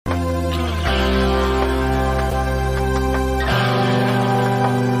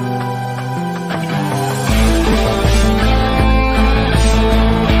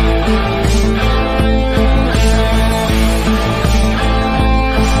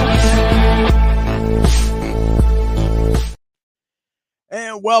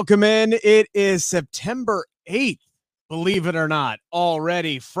Welcome in. It is September 8th, believe it or not,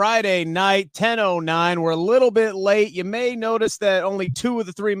 already. Friday night, 10:09. We're a little bit late. You may notice that only two of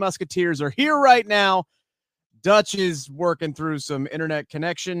the three Musketeers are here right now. Dutch is working through some internet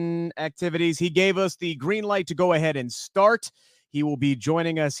connection activities. He gave us the green light to go ahead and start. He will be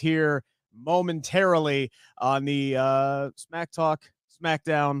joining us here momentarily on the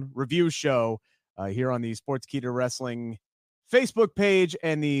Smackdown review show here on the Sportskeeda Wrestling Facebook page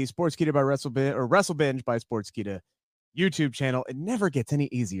and the Sportskeeda by WrestleBinge by Sportskeeda YouTube channel. It never gets any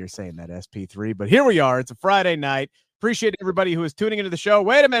easier saying that, SP3, but here we are. It's a Friday night. Appreciate everybody who is tuning into the show.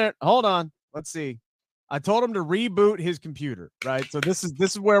 Wait a minute. Hold on. Let's see. I told him to reboot his computer, right? So this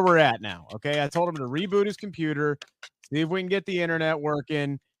is where we're at now, okay? I told him to reboot his computer, see if we can get the internet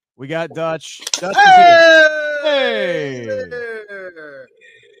working. We got Dutch. Dutch is here. Hey!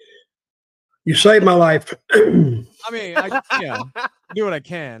 You saved my life. I mean, I do what I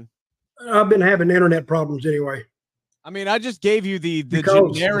can. I've been having internet problems anyway. I mean, I just gave you the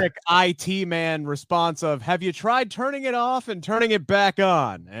generic IT man response of, have you tried turning it off and turning it back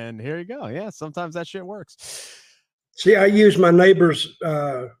on? And here you go. Yeah, sometimes that shit works. See, I use my neighbor's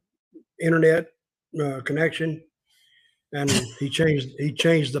internet connection, and he changed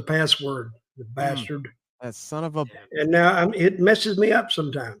the password, the bastard. That son of a... And now it messes me up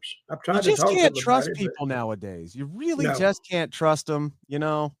sometimes. I've tried to talk to him about it. You just can't trust people nowadays. You really just can't trust them, you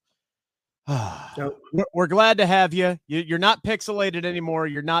know? No. We're glad to have you. You're not pixelated anymore.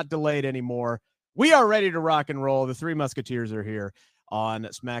 You're not delayed anymore. We are ready to rock and roll. The three Musketeers are here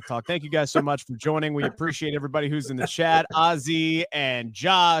on Smack Talk. Thank you guys so much for joining. We appreciate everybody who's in the chat. Ozzy and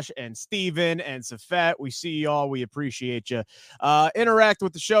Josh and Steven and Safet. We see you all. We appreciate you. Interact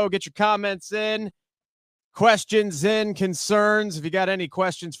with the show. Get your comments in. Questions in, concerns. If you got any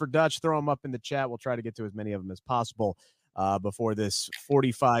questions for Dutch, throw them up in the chat. We'll try to get to as many of them as possible before this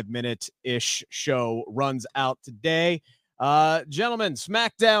 45-minute-ish show runs out today. Gentlemen,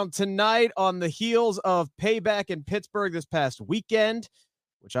 Smackdown tonight on the heels of Payback in Pittsburgh this past weekend,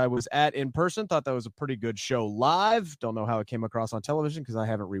 which I was at in person. Thought that was a pretty good show live. Don't know how it came across on television because I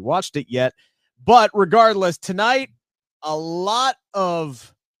haven't rewatched it yet. But regardless, tonight, a lot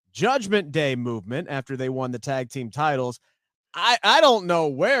of Judgment Day movement after they won the tag team titles. I don't know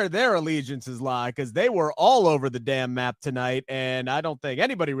where their allegiances lie because they were all over the damn map tonight, and I don't think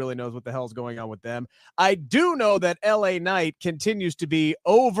anybody really knows what the hell's going on with them. I do know that LA Knight continues to be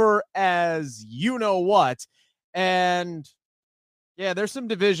over as you know what, and yeah, there's some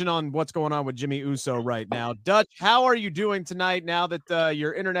division on what's going on with Jimmy Uso right now. Dutch, how are you doing tonight now that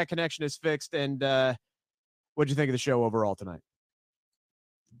your internet connection is fixed, and what'd you think of the show overall tonight?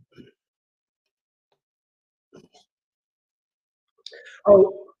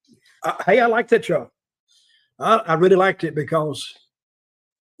 Oh, hey, I like that show. I really liked it because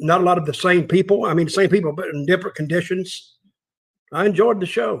not a lot of the same people. I mean, same people, but in different conditions. I enjoyed the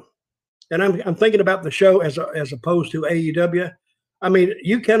show, and I'm thinking about the show as opposed to AEW. I mean,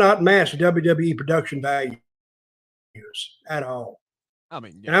 you cannot match WWE production values at all. I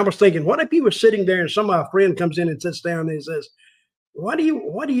mean, yeah. And I was thinking, what if he was sitting there and some of my friend comes in and sits down and says, "Why do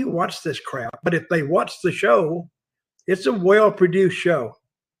you watch this crap?" But if they watch the show, it's a well-produced show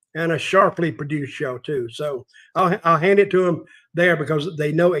and a sharply produced show too. So I'll hand it to them there because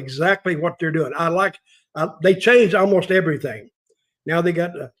they know exactly what they're doing. They changed almost everything. Now they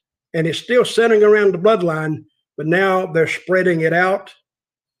got, and it's still centering around the Bloodline, but now they're spreading it out.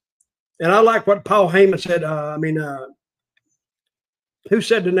 And I like what Paul Heyman said. Who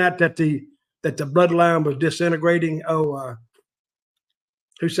said tonight that the Bloodline was disintegrating? Who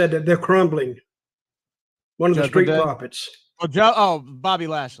said that they're crumbling? One of the Street Profits. Bobby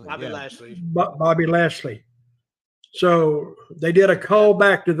Lashley. Bobby Lashley. So they did a call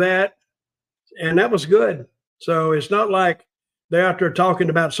back to that, and that was good. So it's not like they're out there talking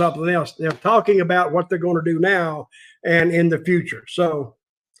about something else. They're talking about what they're going to do now and in the future. So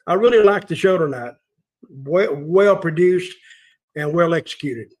I really liked the show tonight. Well produced and well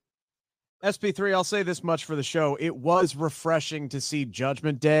executed. SP3, I'll say this much for the show. It was refreshing to see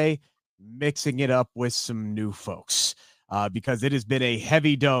Judgment Day mixing it up with some new folks because it has been a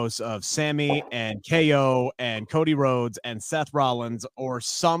heavy dose of Sammy and KO and Cody Rhodes and Seth Rollins or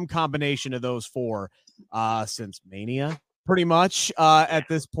some combination of those four since Mania, pretty much at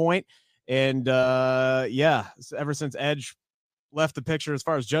this point. And ever since Edge left the picture as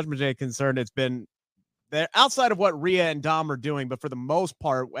far as Judgment Day concerned, it's been there outside of what Rhea and Dom are doing, but for the most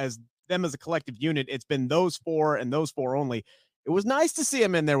part, as them as a collective unit, it's been those four and those four only. It was nice to see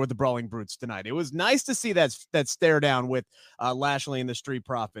him in there with the Brawling Brutes tonight. It was nice to see that stare down with Lashley and the Street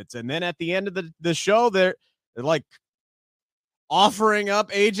Profits. And then at the end of the show, they're like offering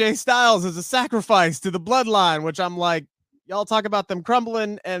up AJ Styles as a sacrifice to the Bloodline, which I'm like, y'all talk about them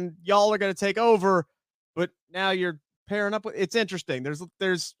crumbling and y'all are going to take over, but now you're pairing up with, it's interesting.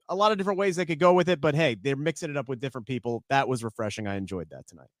 There's a lot of different ways they could go with it, but hey, they're mixing it up with different people. That was refreshing. I enjoyed that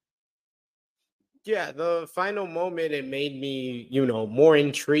tonight. Yeah, the final moment, it made me, more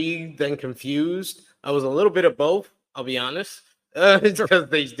intrigued than confused. I was a little bit of both, I'll be honest. Because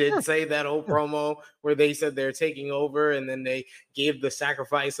they did say that whole promo where they said they're taking over, and then they gave the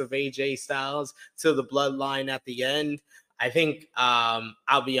sacrifice of AJ Styles to the Bloodline at the end. I think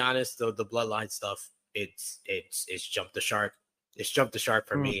I'll be honest, the Bloodline stuff, it's jumped the shark. It's jumped the shark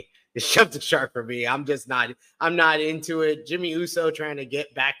for me. It's jumped the shark for me. I'm not into it. Jimmy Uso trying to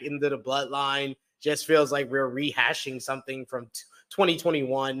get back into the Bloodline just feels like we're rehashing something from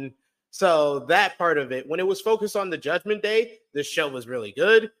 2021. So that part of it, when it was focused on the Judgment Day, the show was really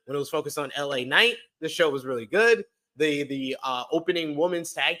good. When it was focused on LA Knight, the show was really good. The opening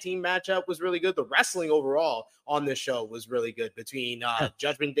women's tag team matchup was really good. The wrestling overall on this show was really good between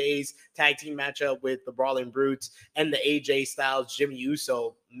Judgment Day's tag team matchup with the Brawling Brutes and the AJ Styles Jimmy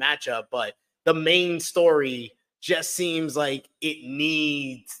Uso matchup. But the main story just seems like it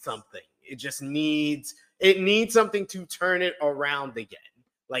needs something. It needs something to turn it around again.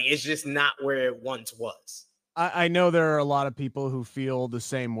 Like, it's just not where it once was. I know there are a lot of people who feel the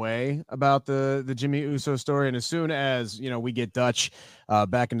same way about the Jimmy Uso story. And as soon as, we get Dutch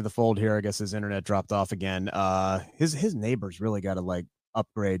back into the fold here, I guess his internet dropped off again. His neighbors really got to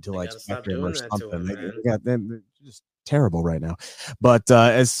upgrade to Spectrum or something. They're just terrible right now. But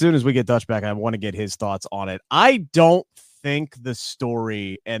as soon as we get Dutch back, I want to get his thoughts on it. I don't think the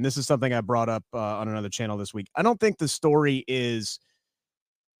story, and this is something I brought up on another channel this week, I don't think the story is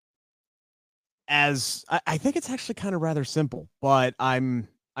I think it's actually kind of rather simple, but I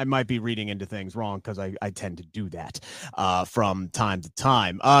might be reading into things wrong because I tend to do that from time to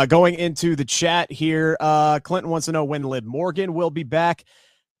time. Going into the chat here, Clinton wants to know when Liv Morgan will be back.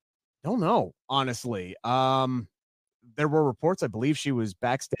 Don't know, honestly. There were reports, I believe she was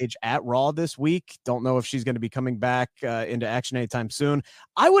backstage at Raw this week. Don't know if she's going to be coming back into action anytime soon.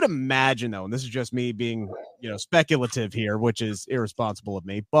 I would imagine, though, and this is just me being, speculative here, which is irresponsible of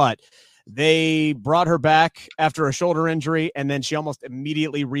me, but they brought her back after a shoulder injury, and then she almost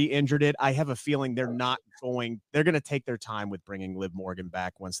immediately re-injured it. I have a feeling they're going to take their time with bringing Liv Morgan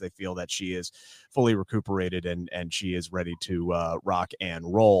back once they feel that she is fully recuperated and she is ready to rock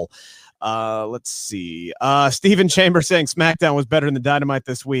and roll. Let's see. Stephen Chambers saying SmackDown was better than Dynamite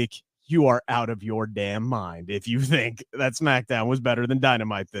this week. You are out of your damn mind if you think that SmackDown was better than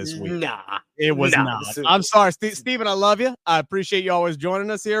Dynamite this week. Nah, it was not. I'm sorry, Steven. I love you. I appreciate you always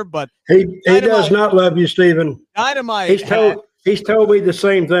joining us here, but he does not love you, Steven. Dynamite. He's told me the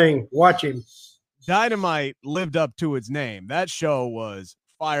same thing. Watch him. Dynamite lived up to its name. That show was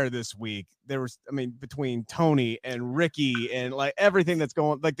fire this week. There was, between Tony and Ricky and everything that's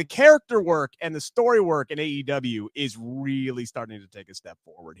going, the character work and the story work in AEW is really starting to take a step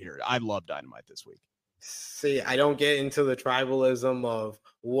forward here. I love Dynamite this week. See, I don't get into the tribalism of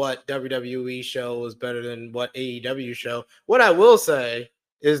what WWE show was better than what AEW show. What I will say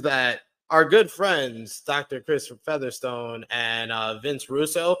is that our good friends, Dr. Christopher Featherstone and Vince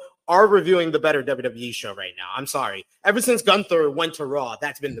Russo, are reviewing the better WWE show right now. I'm sorry. Ever since Gunther went to Raw,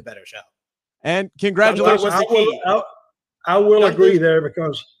 that's been the better show. And congratulations. I will agree there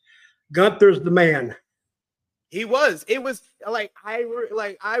because Gunther's the man. He was. It was I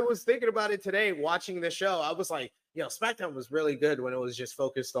was thinking about it today watching the show. I was like, SmackDown was really good when it was just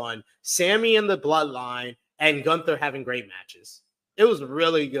focused on Sammy and the Bloodline and Gunther having great matches. It was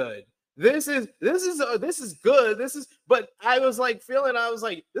really good. This is good. But I was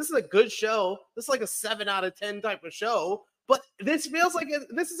this is a good show. This is a 7 out of 10 type of show. But this feels like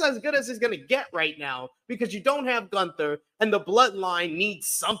this is as good as it's going to get right now because you don't have Gunther and the Bloodline needs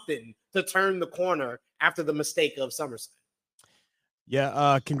something to turn the corner after the mistake of SummerSlam.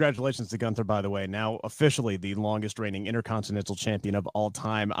 Yeah, congratulations to Gunther, by the way. Now officially the longest reigning Intercontinental Champion of all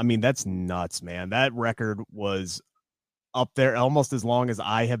time. That's nuts, man. That record was up there almost as long as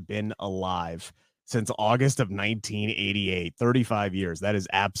I have been alive. Since August of 1988, 35 years. That is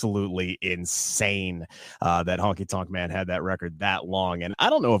absolutely insane that Honky Tonk Man had that record that long. And I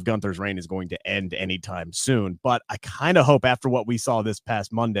don't know if Gunther's reign is going to end anytime soon, but I kind of hope after what we saw this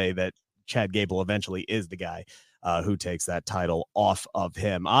past Monday that Chad Gable eventually is the guy who takes that title off of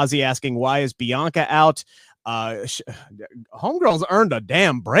him. Ozzy asking, why is Bianca out? Homegirl's earned a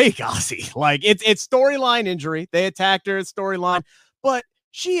damn break, Ozzy. It's storyline injury. They attacked her, storyline, but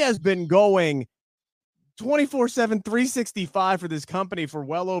she has been going 24/7, 365 for this company for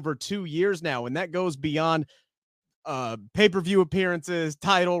well over 2 years now. And that goes beyond pay-per-view appearances,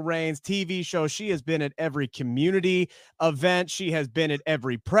 title reigns, TV shows. She has been at every community event. She has been at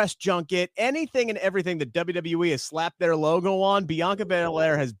every press junket. Anything and everything that WWE has slapped their logo on, Bianca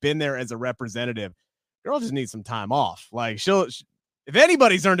Belair has been there as a representative. Girl just needs some time off. Like, if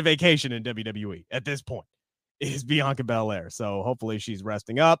anybody's earned a vacation in WWE at this point, it is Bianca Belair. So hopefully she's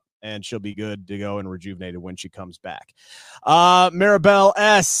resting up and she'll be good to go and rejuvenated when she comes back. Maribel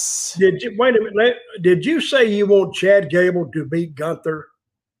S. Wait a minute. Did you say you want Chad Gable to beat Gunther?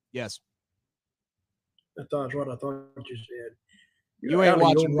 Yes. That's what I thought you said. You ain't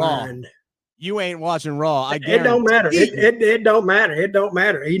watching Raw. You ain't watching Raw. It don't matter. It don't matter. It don't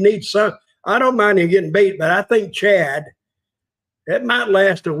matter. He needs some. I don't mind him getting beat, but I think Chad, it might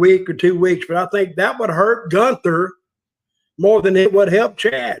last a week or 2 weeks, but I think that would hurt Gunther more than it would help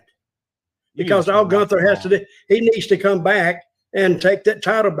Chad. Because all Gunther has to do, he needs to come back and take that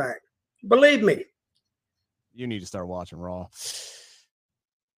title back. Believe me. You need to start watching Raw.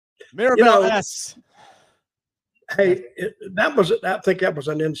 Maribel S. Hey, I think that was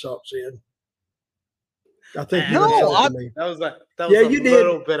an insult, Sid. I think that was a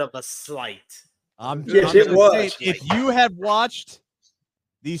little bit of a slight. Yes, it was. If you had watched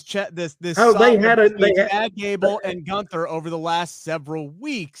this Chad Gable and Gunther over the last several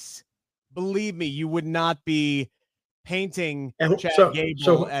weeks, believe me, you would not be painting Chad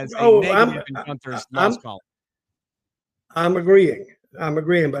Gable as a negative in Gunther's loss column. I'm agreeing,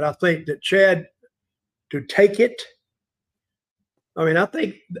 but I think that Chad to take it. I mean, I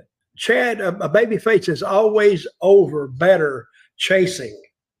think Chad, a babyface, is always better chasing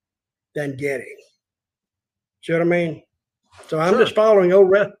than getting. See what I mean? So I'm just following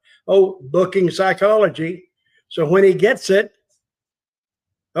old booking psychology. So when he gets it,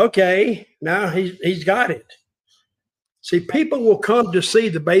 okay, now he's got it. See, people will come to see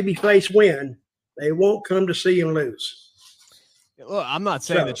the babyface win. They won't come to see him lose. Look, I'm not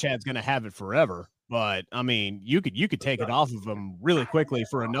saying that Chad's going to have it forever. But I mean, you could take it off of him really quickly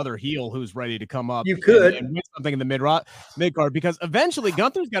for another heel who's ready to come up. You could and win something in the mid card, because eventually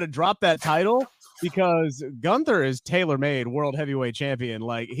Gunther's got to drop that title, because Gunther is tailor-made world heavyweight champion.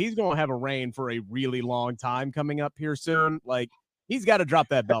 Like, he's going to have a reign for a really long time coming up here soon. Like, he's got to drop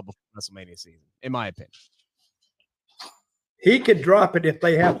that belt before WrestleMania season, in my opinion. He could drop it if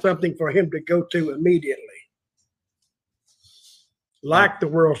they have something for him to go to immediately, like the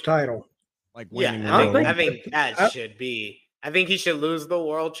world's title. Like winning I think that should be. I think he should lose the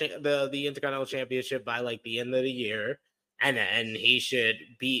the Intercontinental Championship by like the end of the year, and he should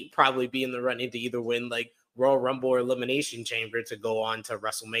probably be in the running to either win like Royal Rumble or Elimination Chamber to go on to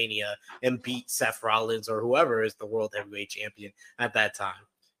WrestleMania and beat Seth Rollins or whoever is the World Heavyweight Champion at that time.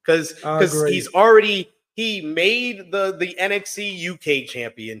 Because he made the NXT UK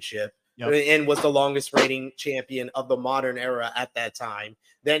Championship. Yep. And was the longest reigning champion of the modern era at that time.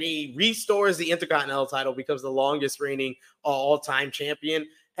 Then he restores the Intercontinental title, becomes the longest reigning all-time champion.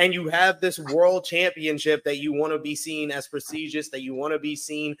 And you have this world championship that you want to be seen as prestigious, that you want to be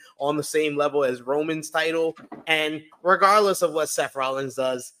seen on the same level as Roman's title. And regardless of what Seth Rollins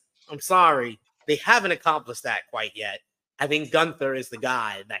does, I'm sorry, they haven't accomplished that quite yet. I think Gunther is the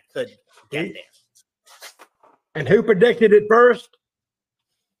guy that could get there. And who predicted it first?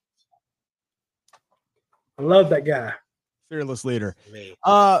 I love that guy. Fearless leader.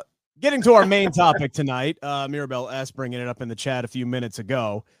 Getting to our main topic tonight, Maribel S. bringing it up in the chat a few minutes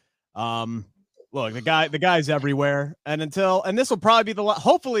ago. Look, the guy's everywhere, and this will probably be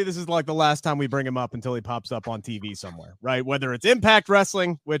hopefully this is like the last time we bring him up until he pops up on TV somewhere, right? Whether it's Impact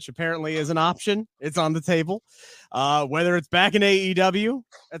Wrestling, which apparently is an option, it's on the table. Whether it's back in AEW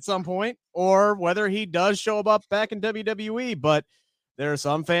at some point, or whether he does show up back in WWE, but there are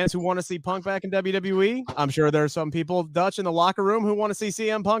some fans who want to see Punk back in WWE. I'm sure there are some people, Dutch, in the locker room who want to see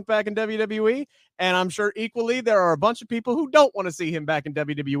CM Punk back in WWE. And I'm sure equally there are a bunch of people who don't want to see him back in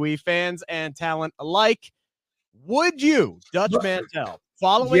WWE, fans and talent alike. Would you, Dutch Mantell,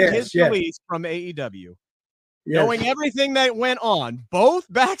 following his release from AEW, knowing everything that went on, both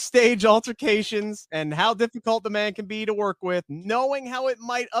backstage altercations and how difficult the man can be to work with, knowing how it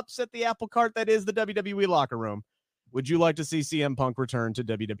might upset the apple cart that is the WWE locker room, would you like to see CM Punk return to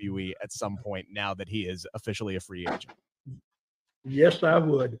WWE at some point now that he is officially a free agent? Yes, I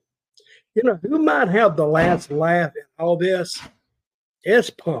would. You know, who might have the last laugh in all this? It's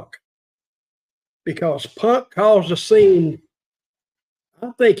Punk. Because Punk caused a scene.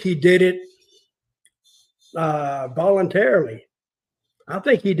 I think he did it voluntarily. I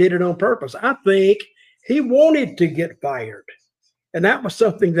think he did it on purpose. I think he wanted to get fired. And that was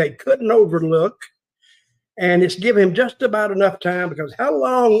something they couldn't overlook. And it's given him just about enough time, because how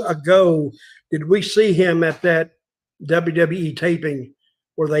long ago did we see him at that WWE taping.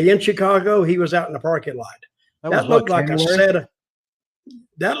 Were they in Chicago? He was out in the parking lot. That looked like a setup.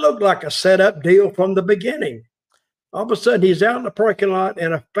 That looked like a setup deal from the beginning. All of a sudden, he's out in the parking lot,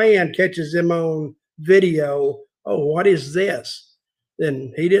 and a fan catches him on video. Oh, what is this?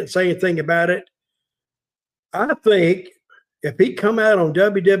 Then he didn't say anything about it. I think if he come out on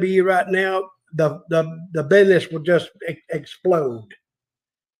WWE right now, the business would just explode.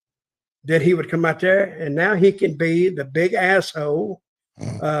 That he would come out there, and now he can be the big asshole,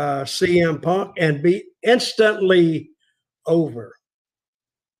 CM Punk, and be instantly over.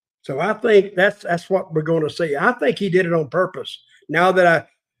 So I think that's what we're going to see. I think he did it on purpose. Now that I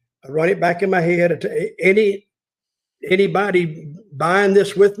run it back in my head, anybody buying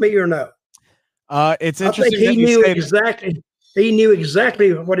this with me or no? It's interesting. I think he knew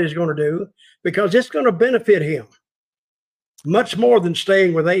exactly what he's going to do, because it's going to benefit him much more than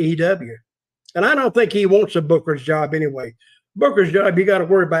staying with AEW. And I don't think he wants a Booker's job anyway. Booker's job, you got to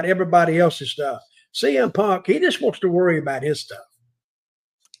worry about everybody else's stuff. CM Punk, he just wants to worry about his stuff.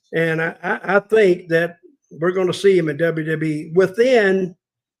 And I think that we're going to see him in WWE within,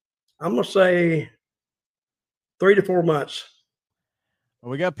 I'm going to say, 3 to 4 months.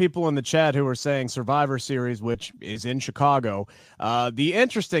 We got people in the chat who are saying Survivor Series, which is in Chicago. The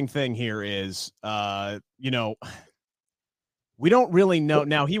interesting thing here is, we don't really know.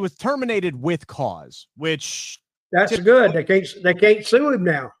 Now, he was terminated with cause, which that's good. They can't sue him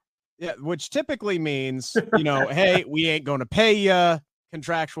now. Yeah, which typically means, hey, we ain't going to pay you.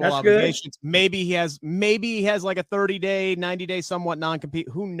 Contractual that's obligations. Good. Maybe he has like a 30-day, 90-day somewhat non-compete.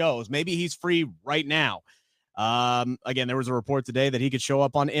 Who knows? Maybe he's free right now. Again, there was a report today that he could show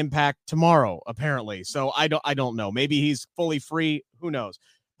up on Impact tomorrow, apparently. So I don't know. Maybe he's fully free. Who knows?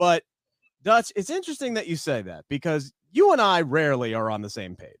 But Dutch, it's interesting that you say that, because you and I rarely are on the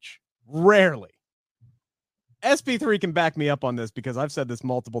same page. Rarely. SP3 can back me up on this, because I've said this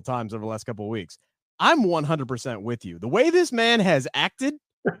multiple times over the last couple of weeks. I'm 100% with you. The way this man has acted,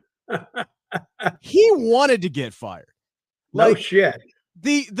 he wanted to get fired. No shit.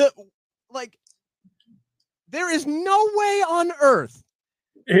 There is no way on earth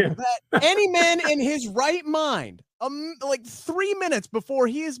that any man in his right mind, 3 minutes before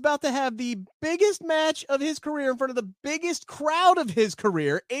he is about to have the biggest match of his career in front of the biggest crowd of his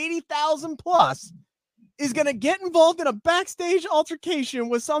career, 80,000 plus, is going to get involved in a backstage altercation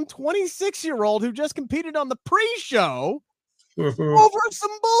with some 26-year-old who just competed on the pre-show over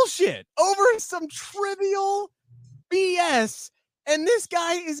some bullshit, over some trivial BS. And this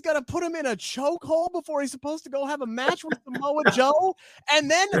guy is going to put him in a chokehold before he's supposed to go have a match with Samoa Joe and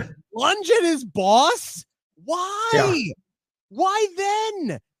then lunge at his boss? Why? Yeah. Why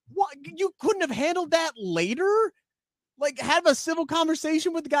then? Why? You couldn't have handled that later? Have a civil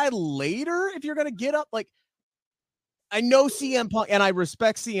conversation with the guy later if you're going to get up. I know CM Punk, and I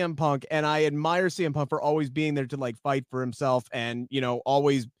respect CM Punk, and I admire CM Punk for always being there to fight for himself and,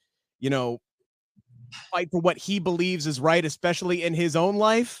 always, fight for what he believes is right, especially in his own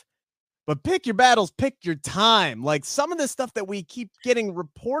life. But pick your battles, pick your time. Some of the stuff that we keep getting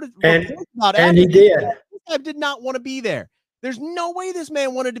reported about. And he did. I did not want to be there. There's no way this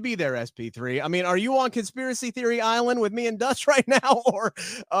man wanted to be there, SP3. I mean, are you on Conspiracy Theory Island with me and Dutch right now? Or,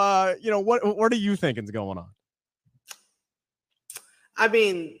 what are you thinking is going on? I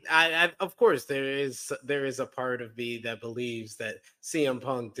mean, I of course, there is a part of me that believes that CM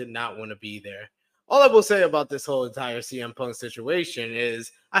Punk did not want to be there. All I will say about this whole entire CM Punk situation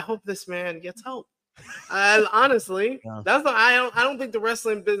is I hope this man gets help. Honestly, yeah. I don't think the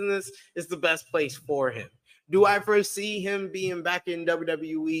wrestling business is the best place for him. Do I foresee him being back in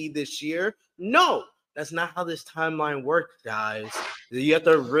WWE this year? No, that's not how this timeline works, guys. You have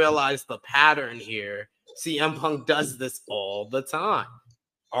to realize the pattern here. CM Punk does this all the time.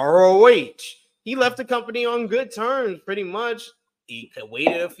 ROH, he left the company on good terms, pretty much. He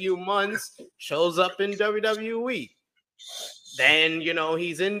waited a few months, shows up in WWE. Then,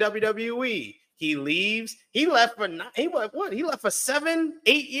 he's in WWE. He leaves. He left for 7-8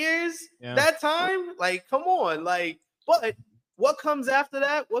 years. Yeah. That time, come on, but what comes after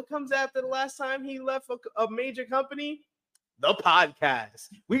that? What comes after the last time he left a major company? The podcast.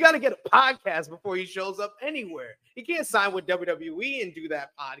 We got to get a podcast before he shows up anywhere. He can't sign with WWE and do that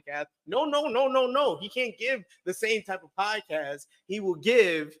podcast. No. He can't give the same type of podcast he will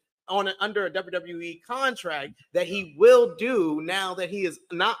give under a WWE contract that he will do now that he is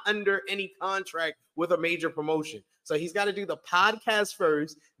not under any contract with a major promotion. So he's got to do the podcast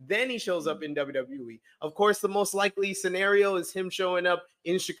first, then he shows up in WWE. Of course, the most likely scenario is him showing up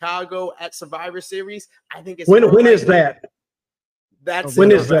in Chicago at Survivor Series. I think it's when is that? That's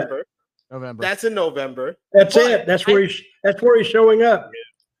when is that? November. That's in November. That's it. That's where he's showing up.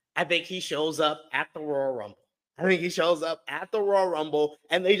 I think he shows up at the Royal Rumble.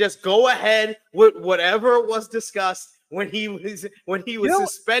 And they just go ahead with whatever was discussed when he was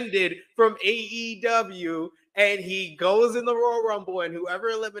suspended from AEW. And he goes in the Royal Rumble, and whoever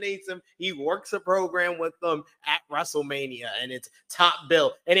eliminates him, he works a program with them at WrestleMania, and it's top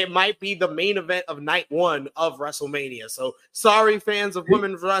bill. And it might be the main event of night 1 of WrestleMania. So sorry, fans of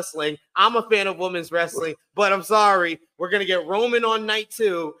women's wrestling. I'm a fan of women's wrestling, but I'm sorry. We're going to get Roman on night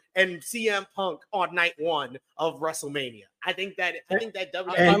 2 and CM Punk on night 1 of WrestleMania. I think that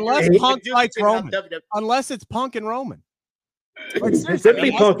WWE, unless it's Punk and Roman. Like, it could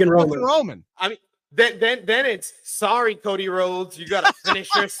be Punk and Roman. I mean, then it's sorry, Cody Rhodes. You gotta finish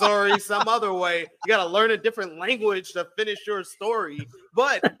your story some other way. You gotta learn a different language to finish your story.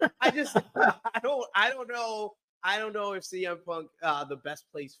 But I don't know if CM Punk the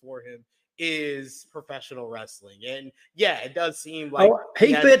best place for him is professional wrestling. And yeah, it does seem like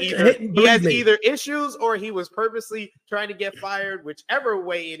he has either issues or he was purposely trying to get fired, whichever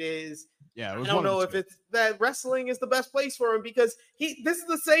way it is. Yeah, I don't know if it's that wrestling is the best place for him, because this is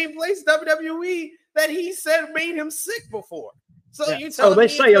the same place, WWE, that he said made him sick before. So you tell me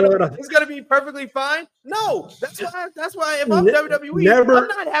it's gonna be perfectly fine? No, that's why if I'm WWE, I'm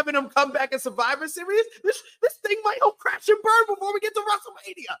not having him come back in Survivor Series. This thing might go crash and burn before we get to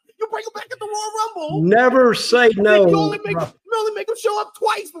WrestleMania. You bring him back at the Royal Rumble. Never say no. You only make him show up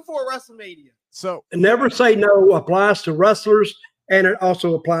twice before WrestleMania. So never say no applies to wrestlers. And it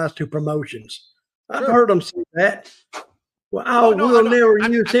also applies to promotions. I've heard them say that. Well, we'll never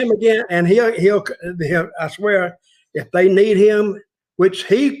use him again. And he'll. I swear, if they need him, which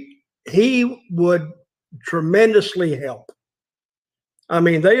he would tremendously help. I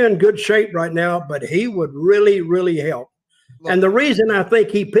mean, they're in good shape right now, but he would really, really help. Look, and the reason I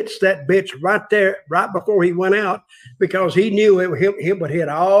think he pitched that bitch right there, right before he went out, because he knew it would hit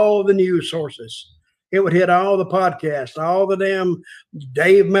all the news sources. It would hit all the podcasts, all the damn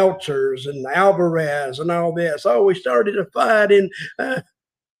Dave Meltzers and Alvarez and all this. Oh, we started a fight.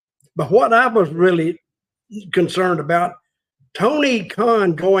 But what I was really concerned about, Tony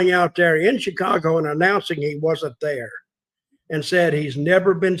Khan going out there in Chicago and announcing he wasn't there and said he's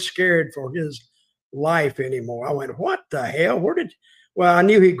never been scared for his life anymore. I went, what the hell? Well, I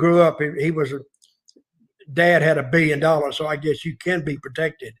knew he grew up. Dad had $1 billion, so I guess you can be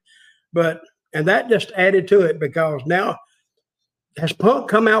protected. And that just added to it, because now, has Punk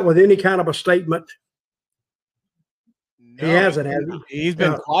come out with any kind of a statement? No, he hasn't, has he? He's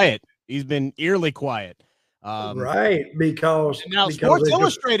been quiet. He's been eerily quiet. Right, because Sports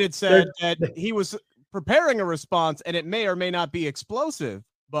Illustrated said that he was preparing a response, and it may or may not be explosive,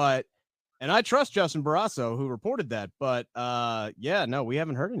 and I trust Justin Barrasso, who reported that, but we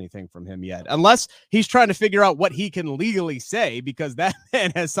haven't heard anything from him yet, unless he's trying to figure out what he can legally say, because that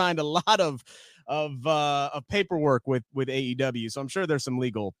man has signed a lot of paperwork with AEW. So I'm sure there's some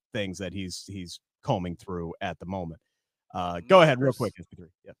legal things that he's combing through at the moment. Go ahead real quick.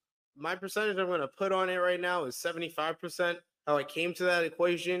 Yeah. My percentage I'm going to put on it right now is 75%. How I came to that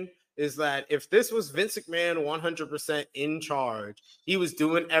equation is that if this was Vince McMahon 100% in charge, he was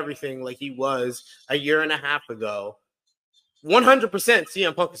doing everything like he was a year and a half ago, 100%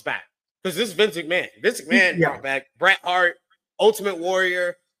 CM Punk is back. Because this is Vince McMahon. Vince McMahon brought back Bret Hart, Ultimate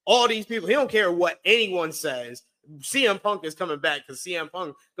Warrior, all these people. He don't care what anyone says. CM Punk is coming back because CM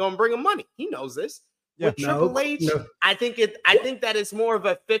Punk going to bring him money. He knows this. With Triple H, I think that it's more of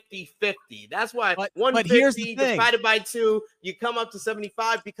a 50-50. That's why 150 divided by 2, you come up to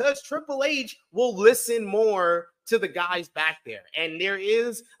 75, because Triple H will listen more to the guys back there. And there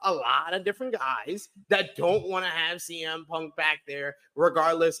is a lot of different guys that don't want to have CM Punk back there,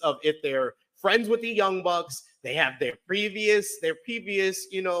 regardless of if they're friends with the Young Bucks, they have their previous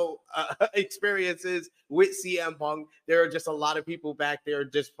experiences with CM Punk. There are just a lot of people back there,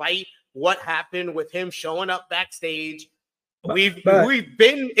 despite what happened with him showing up backstage. It's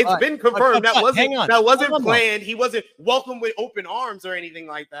been confirmed that wasn't planned. He wasn't welcome with open arms or anything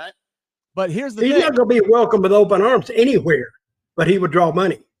like that. But here's the thing. He's not going to be welcome with open arms anywhere, but he would draw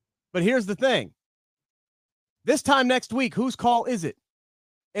money. But here's the thing. This time next week, whose call is it?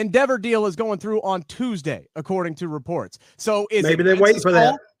 Endeavor deal is going through on Tuesday, according to reports. So maybe they're waiting for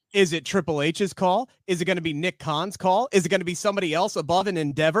that. Is it Triple H's call? Is it going to be Nick Khan's call? Is it going to be somebody else above an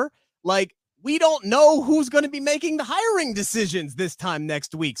Endeavor? Like, we don't know who's going to be making the hiring decisions this time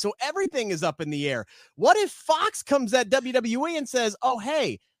next week. So everything is up in the air. What if Fox comes at WWE and says, oh,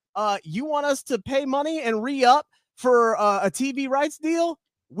 hey, you want us to pay money and re-up for a TV rights deal?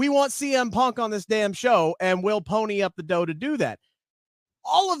 We want CM Punk on this damn show, and we'll pony up the dough to do that.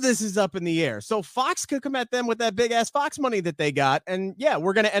 all of this is up in the air. So Fox could come at them with that big ass Fox money that they got. And yeah,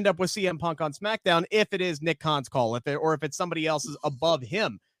 we're going to end up with CM Punk on SmackDown if it is Nick Khan's call, or if it's somebody else's above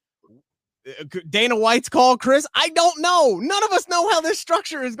him. Dana White's call, Chris, I don't know. None of us know how this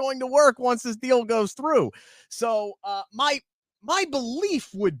structure is going to work once this deal goes through. So my belief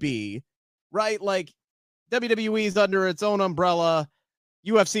would be, right, like WWE is under its own umbrella,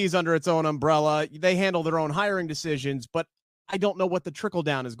 UFC is under its own umbrella. They handle their own hiring decisions, but I don't know what the trickle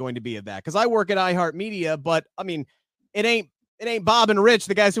down is going to be of that, because I work at iHeartMedia, but I mean, it ain't Bob and Rich,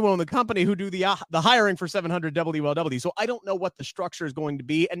 the guys who own the company, who do the hiring for 700 WLW. So I don't know what the structure is going to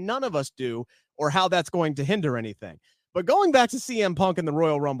be, and none of us do, or how that's going to hinder anything. But going back to CM Punk and the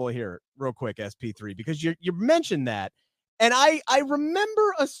Royal Rumble here real quick, SP3, because you mentioned that, and I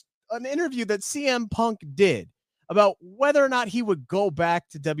remember an interview that CM Punk did about whether or not he would go back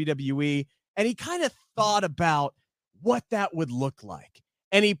to WWE, and he kind of thought about what that would look like.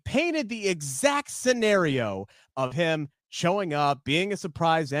 And he painted the exact scenario of him showing up, being a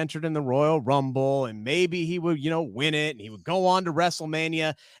surprise entrant in the Royal Rumble, and maybe he would, win it, and he would go on to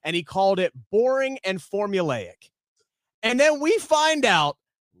WrestleMania, and he called it boring and formulaic. And then we find out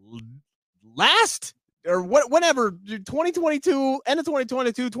whenever, 2022, end of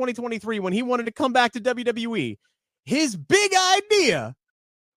 2022, 2023, when he wanted to come back to WWE, his big idea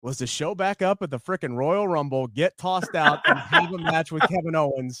was to show back up at the frickin' Royal Rumble, get tossed out, and have a match with Kevin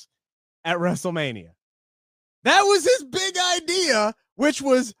Owens at WrestleMania. That was his big idea, which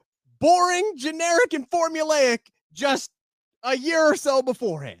was boring, generic, and formulaic just a year or so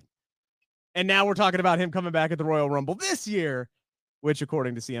beforehand. And now we're talking about him coming back at the Royal Rumble this year, which,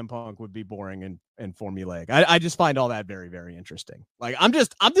 according to CM Punk, would be boring and formulaic. I just find all that very, very interesting. Like, I'm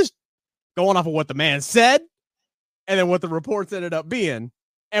just going off of what the man said, and then what the reports ended up being,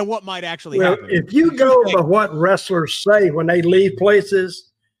 and what might actually happen. If you go by what wrestlers say when they leave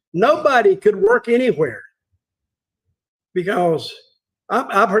places, nobody could work anywhere. Because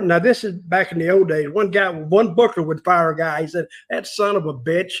I've heard, now this is back in the old days, one booker would fire a guy. He said, that son of a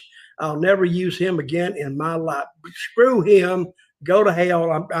bitch, I'll never use him again in my life. Screw him, go to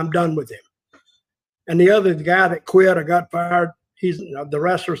hell, I'm done with him. And the other guy that quit or got fired, the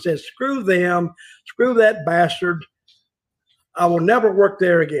wrestler says, screw them, screw that bastard. I will never work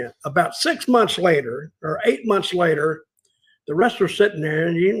there again. About 6 months later, or 8 months later, the wrestler's sitting there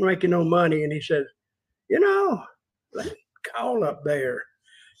and he ain't making no money. And he said, call up there.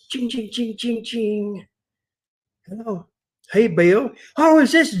 Ching, ching, ching, ching, ching. Hello. Hey, Bill. Oh,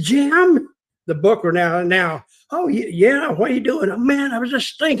 is this Jim? The booker now. Oh, yeah. What are you doing? Oh, man, I was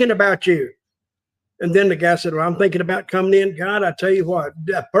just thinking about you. And then the guy said, well, I'm thinking about coming in. God, I tell you what,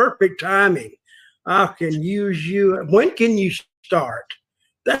 the perfect timing. I can use you. When can you start?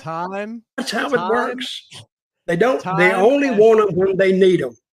 That's how it works. They only want them when they need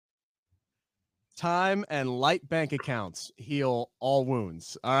them. Time and light bank accounts heal all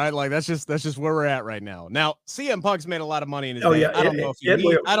wounds. All right, like that's just where we're at right now. Now, CM Punk's made a lot of money in his day. I don't know if you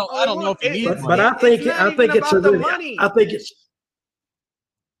need. I don't know if you need. But I think it's about the money. I think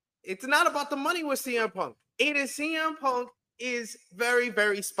it's not about the money with CM Punk. It is CM Punk is very,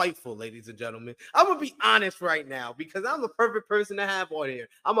 very spiteful, ladies and gentlemen. I'm gonna be honest right now because I'm the perfect person to have on here.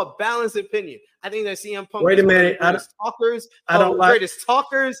 I'm a balanced opinion. I think that CM Punk is one of the greatest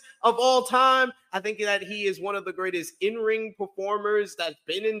talkers of all time. I think that he is one of the greatest in-ring performers that's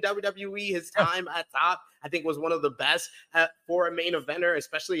been in WWE. His time at top, I think, was one of the best for a main eventer,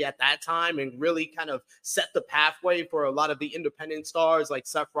 especially at that time, and really kind of set the pathway for a lot of the independent stars like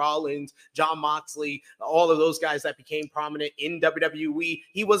Seth Rollins, Jon Moxley, all of those guys that became prominent in WWE.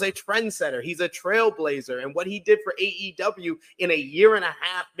 He was a trendsetter. He's a trailblazer. And what he did for AEW in a year and a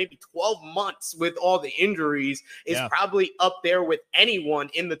half, maybe 12 months with all the injuries is probably up there with anyone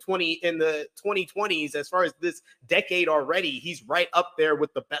in the 2020s as far as this decade already. He's right up there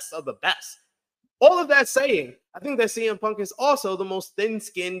with the best of the best. All of that saying, I think that CM Punk is also the most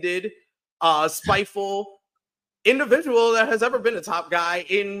thin-skinned, spiteful individual that has ever been a top guy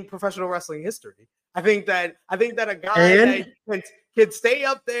in professional wrestling history. I think that a guy that can stay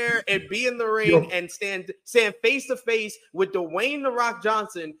up there and be in the ring and stand face to face with Dwayne "The Rock"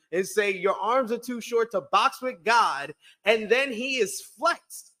 Johnson and say your arms are too short to box with God, and then he is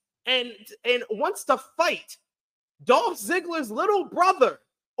flexed and wants to fight Dolph Ziggler's little brother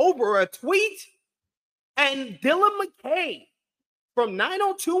over a tweet. And Dylan McKay from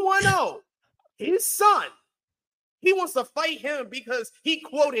 90210, his son, he wants to fight him because he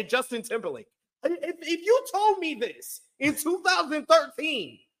quoted Justin Timberlake. If you told me this in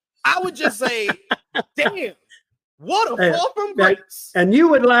 2013, I would just say, damn, what a fall from grace. And you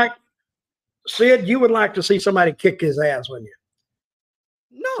would like, Sid, you would like to see somebody kick his ass, wouldn't you?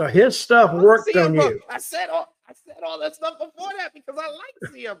 No. So his stuff worked on you. I said all that stuff before that because I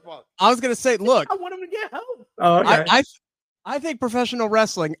like CM Punk. I was going to say, look. I want him to get help. Oh, okay. I think professional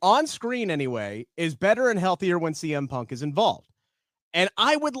wrestling, on screen anyway, is better and healthier when CM Punk is involved. And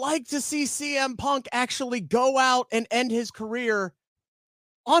I would like to see CM Punk actually go out and end his career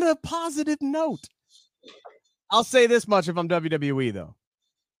on a positive note. I'll say this much if I'm WWE, though.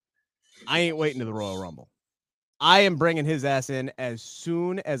 I ain't waiting to the Royal Rumble. I am bringing his ass in as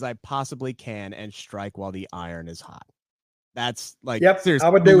soon as I possibly can and strike while the iron is hot. That's like, seriously. I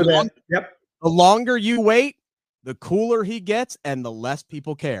would do with that. Yep. The longer you wait, the cooler he gets and the less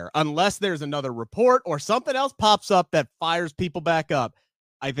people care. Unless there's another report or something else pops up that fires people back up.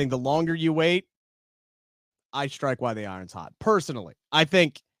 I think the longer you wait, I strike while the iron's hot. Personally, I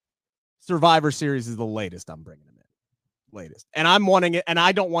think Survivor Series is the latest I'm bringing him in. Latest. And I'm wanting it, and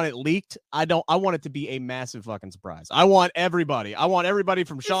I don't want it leaked. I want it to be a massive fucking surprise. I want everybody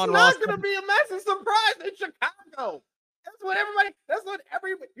from Sean Ross. It's not going to be a massive surprise in Chicago. That's what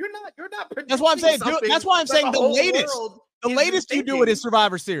everybody, you're not. That's why I'm saying, that's why I'm saying the latest you do it is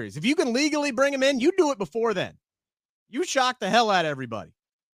Survivor Series. If you can legally bring him in, you do it before then. You shock the hell out of everybody.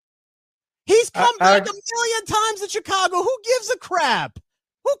 He's come back a million times in Chicago. Who gives a crap?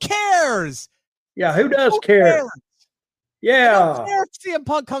 Who cares? Yeah, who does care? Yeah. I don't care if CM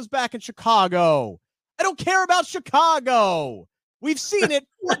Punk comes back in Chicago. I don't care about Chicago. We've seen it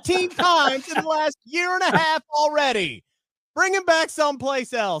 14 times in the last year and a half already. Bring him back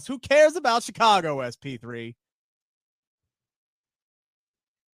someplace else. Who cares about Chicago, SP3?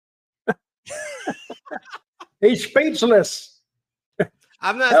 He's speechless.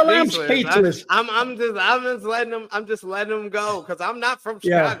 I'm not speechless. I'm just letting him go because I'm not from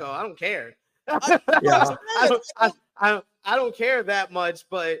Chicago. Yeah. I don't care. I don't care that much,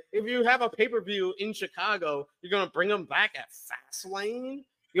 but if you have a pay-per-view in Chicago, you're gonna bring them back at Fastlane.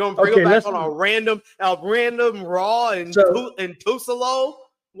 You're gonna bring them back on a random Raw in Tusalo.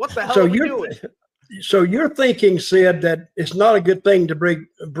 What the hell are you doing? So you're thinking, Sid, that it's not a good thing to bring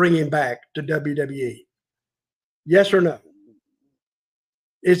him back to WWE? Yes or no?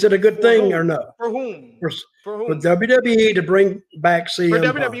 Is it a good thing or no? For whom? For whom? For WWE to bring back CM For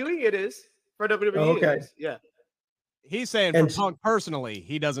WWE, it is. For WWE, it is. Yeah. He's saying for Punk personally,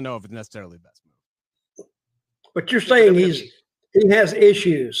 he doesn't know if it's necessarily the best move. But you're saying he has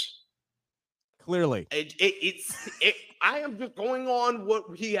issues. Clearly. I am just going on what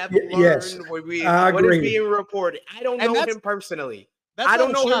we have learned, yes, what is being reported. I don't know him personally. I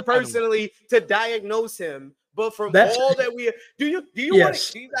don't know him personally to diagnose him. But from all that we do you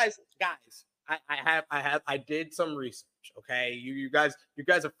guys, I did some research. Okay, you guys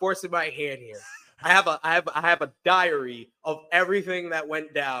are forcing my hand here. I have a diary of everything that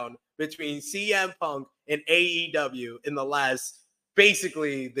went down between CM Punk and AEW in the last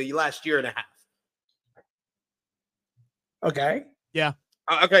year and a half. Okay. Yeah.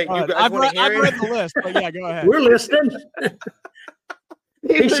 Okay. You guys I've read the list, but yeah, go ahead. We're listening.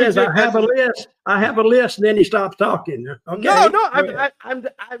 He says, "I have a list. I have a list," and then he stops talking. Okay. No.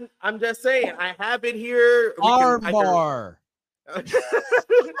 I'm just saying. I have it here. Armbar.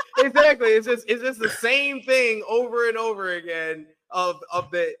 Exactly. It's just the same thing over and over again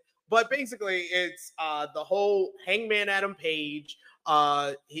but basically it's the whole Hangman Adam Page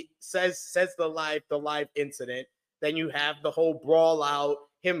he says the live incident. Then you have the whole brawl out,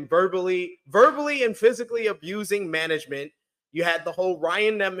 him verbally and physically abusing management. You had the whole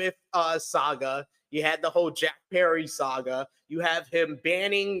Ryan Nemeth saga. You had the whole Jack Perry saga. You have him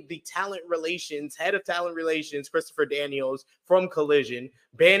banning the head of talent relations, Christopher Daniels, from Collision,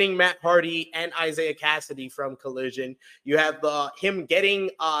 banning Matt Hardy and Isaiah Cassidy from Collision. You have him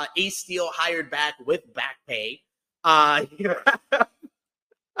getting Ace Steel hired back with back pay. For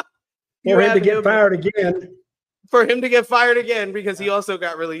him to get fired again. For him to get fired again, because he also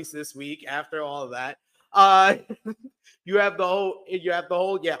got released this week after all of that. You have the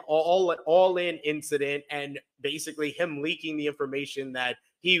whole all in incident, and basically him leaking the information that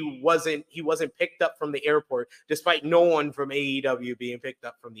he wasn't picked up from the airport, despite no one from AEW being picked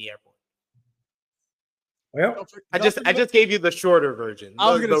up from the airport. Well, I just gave you the shorter version.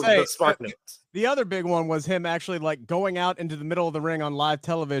 I was going to say the Spark Notes. The other big one was him actually like going out into the middle of the ring on live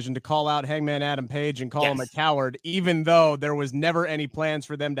television to call out Hangman Adam Page and call him a coward, even though there was never any plans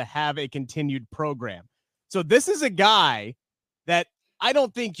for them to have a continued program. So this is a guy that I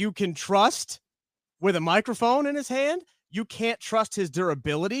don't think you can trust with a microphone in his hand. You can't trust his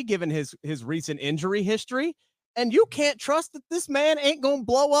durability given his recent injury history. And you can't trust that this man ain't going to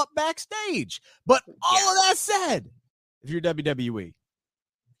blow up backstage. But all of that said, if you're WWE,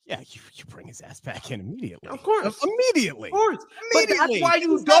 Yeah, you bring his ass back in immediately. Of course. Immediately. Of course. But that's why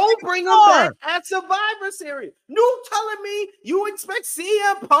you He's don't bring him back at Survivor Series. You telling me you expect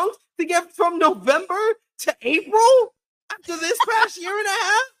CM Punk to get from November to April after this past year and a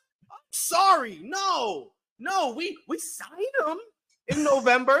half? I'm sorry. No, we signed him in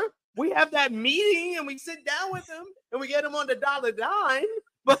November. We have that meeting and we sit down with him and we get him on the dollar dime,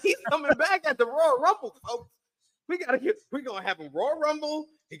 but he's coming back at the Royal Rumble, folks. We're gonna have him Royal Rumble.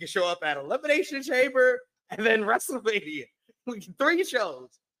 He can show up at Elimination Chamber and then WrestleMania. 3 shows.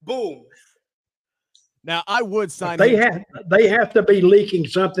 Boom. Now I would sign. They have to be leaking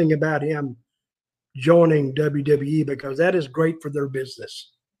something about him joining WWE because that is great for their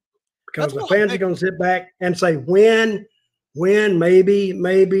business. Because the fans are going to sit back and say when, maybe,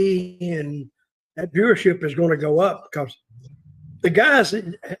 and that viewership is going to go up because the guys.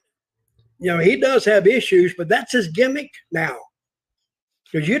 He does have issues, but that's his gimmick now.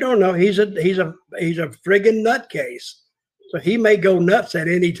 Because you don't know, he's a friggin' nutcase. So he may go nuts at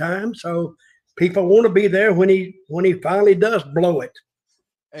any time. So people want to be there when he finally does blow it.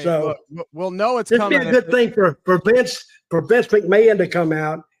 Hey, so look, we'll know it's this coming. Be a good thing for Vince McMahon to come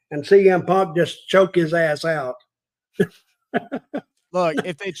out and CM Punk just choke his ass out. Look,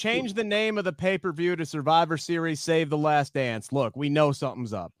 if they change the name of the pay-per-view to Survivor Series Save the Last Dance, look, we know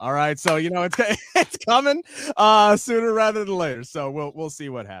something's up. All right. So, it's coming sooner rather than later. So we'll see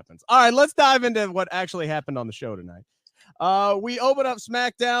what happens. All right, let's dive into what actually happened on the show tonight. We open up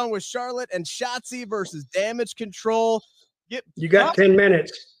SmackDown with Charlotte and Shotzi versus Damage Control. You got 10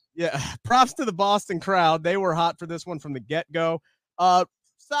 minutes. Yeah. Props to the Boston crowd. They were hot for this one from the get-go.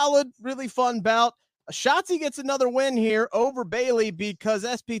 Solid, really fun bout. Shotzi gets another win here over Bayley because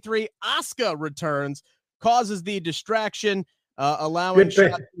SP3 Asuka returns, causes the distraction, allowing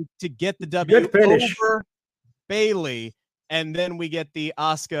Shotzi to get the W over Bayley. And then we get the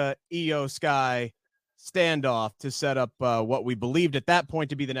Asuka Io Sky standoff to set up what we believed at that point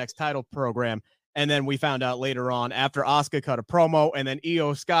to be the next title program. And then we found out later on after Asuka cut a promo and then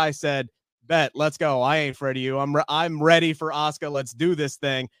Io Sky said, bet, let's go. I ain't afraid of you. I'm ready for Asuka. Let's do this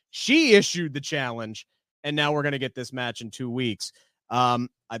thing. She issued the challenge, and now we're going to get this match in 2 weeks. I'd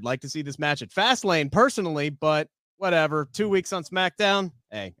like to see this match at Fastlane personally, but whatever. 2 weeks on SmackDown.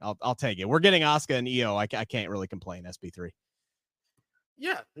 Hey, I'll take it. We're getting Asuka and Io. I can't really complain, SP3.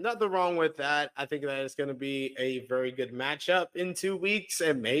 Yeah, nothing wrong with that. I think that it's going to be a very good matchup in 2 weeks,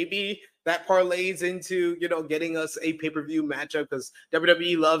 and maybe that parlays into, getting us a pay-per-view matchup because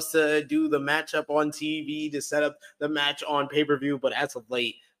WWE loves to do the matchup on TV to set up the match on pay-per-view, but as of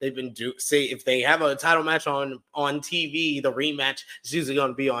late, they've been if they have a title match on TV, the rematch is usually going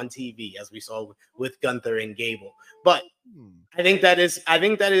to be on TV, as we saw with Gunther and Gable. But I think that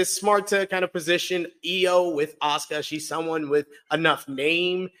is smart to kind of position Io with Asuka. She's someone with enough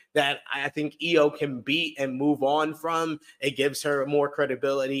name that I think Io can beat and move on from. It gives her more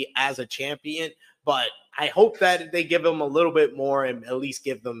credibility as a champion. But I hope that they give them a little bit more and at least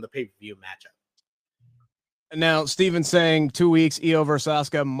give them the pay-per-view matchup. Now, Steven saying 2 weeks, Io versus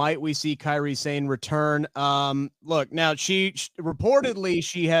Asuka. Might we see Kairi Sane return? Look, now she reportedly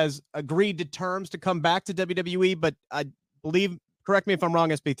she has agreed to terms to come back to WWE, but I believe, correct me if I'm wrong,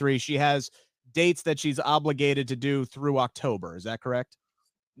 SP3, she has dates that she's obligated to do through October. Is that correct?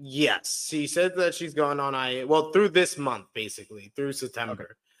 Yes. She said that she's going on through this month, basically, through September.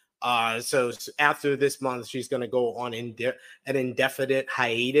 Okay. So after this month, she's going to go on an indefinite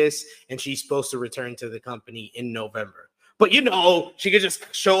hiatus, and she's supposed to return to the company in November. But, she could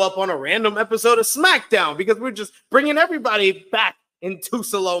just show up on a random episode of SmackDown because we're just bringing everybody back in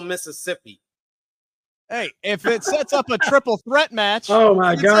Tooele, Mississippi. Hey, if it sets up a triple threat match, oh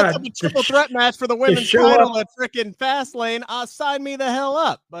my God, sets up a triple threat match for the women's title at freaking Fastlane, sign me the hell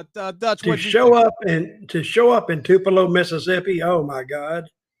up. But Dutch, to show up in Tupelo, Mississippi, oh my God.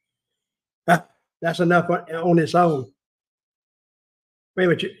 That's enough on its own. Wait a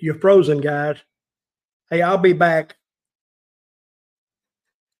minute, you're frozen, guys. Hey, I'll be back.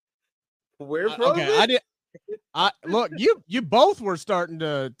 We're frozen. Okay, look, you both were starting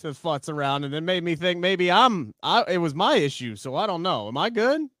to futz around, and then made me think maybe it was my issue. So I don't know. Am I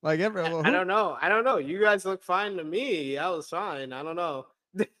good? I don't know. You guys look fine to me. I was fine. I don't know.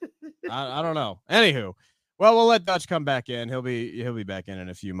 I don't know. Anywho. Well, we'll let Dutch come back in. He'll be back in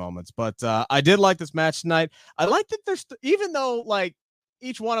a few moments. But I did like this match tonight. I like that there's even though like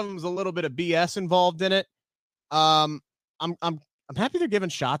each one of them is a little bit of BS involved in it. I'm happy they're giving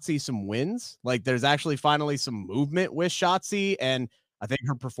Shotzi some wins. Like there's actually finally some movement with Shotzi, and I think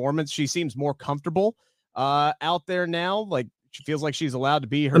her performance. She seems more comfortable out there now. Like she feels like she's allowed to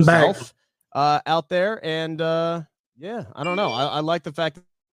be herself out there. And yeah, I don't know. I like the fact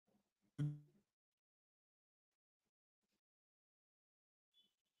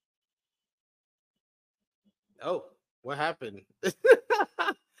Oh, what happened?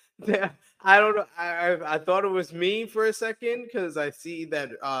 I don't know. I thought it was me for a second because I see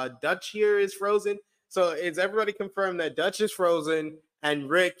that Dutch here is frozen. So is everybody confirmed that Dutch is frozen and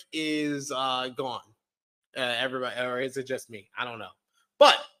Rick is gone? Everybody, or is it just me? I don't know.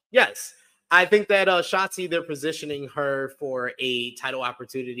 But yes, I think that Shotzi, they're positioning her for a title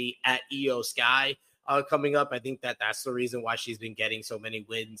opportunity at Io Sky coming up. I think that that's the reason why she's been getting so many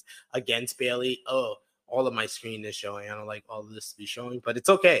wins against Bayley. Oh, all of my screen is showing. I don't like all of this to be showing, but it's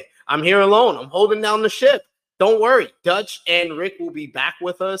okay. I'm here alone. I'm holding down the ship. Don't worry. Dutch and Rick will be back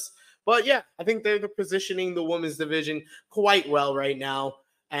with us. But yeah, I think they're positioning the women's division quite well right now.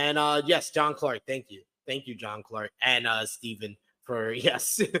 And yes, John Clark, thank you. Thank you, John Clark, and Steven for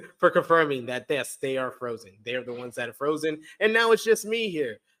for confirming that yes, they are frozen. They're the ones that are frozen. And now it's just me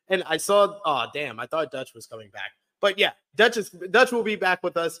here. And I saw, oh damn, I thought Dutch was coming back. But yeah, Dutch will be back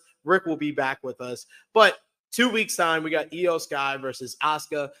with us. Rick will be back with us. But 2 weeks time, we got Io Sky versus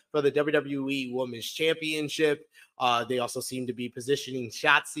Asuka for the WWE Women's Championship. They also seem to be positioning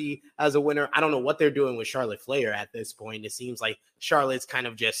Shotzi as a winner. I don't know what they're doing with Charlotte Flair at this point. It seems like Charlotte's kind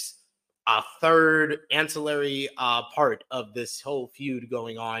of just a third ancillary part of this whole feud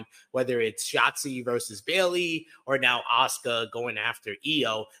going on, whether it's Shotzi versus Bayley or now Asuka going after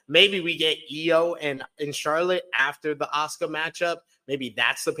Io. Maybe we get Io and Charlotte after the Asuka matchup. Maybe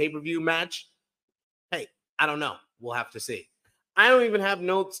that's the pay-per-view match. Hey, I don't know. We'll have to see. I don't even have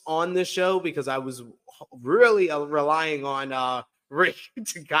notes on this show because I was really relying on Rick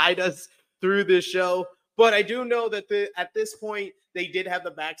to guide us through this show. But I do know that at this point, they did have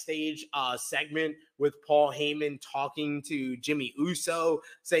the backstage segment with Paul Heyman talking to Jimmy Uso,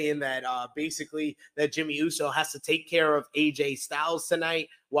 saying that basically that Jimmy Uso has to take care of AJ Styles tonight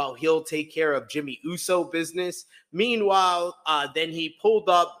while he'll take care of Jimmy Uso business. Meanwhile, then he pulled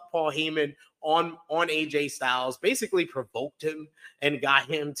up Paul Heyman on AJ Styles, basically provoked him and got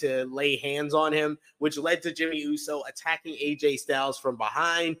him to lay hands on him, which led to Jimmy Uso attacking AJ Styles from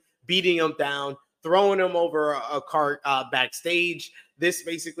behind, beating him down, throwing him over a cart backstage. This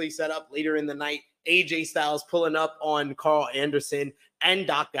basically set up later in the night AJ Styles pulling up on Carl Anderson and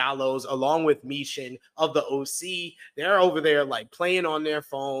Doc Gallows along with Mishin of the OC. They're over there like playing on their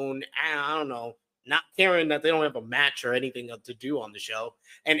phone. And I don't know, not caring that they don't have a match or anything to do on the show.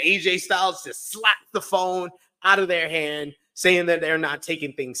 And AJ Styles just slapped the phone out of their hand, saying that they're not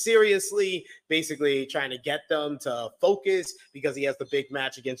taking things seriously, basically trying to get them to focus because he has the big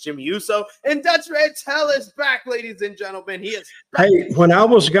match against Jimmy Uso. And Dutch Mantell is back, ladies and gentlemen. He is back. Hey, when I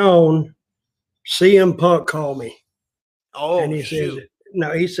was gone, CM Punk called me. Oh, and he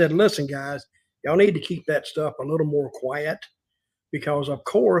said, listen, guys, y'all need to keep that stuff a little more quiet because, of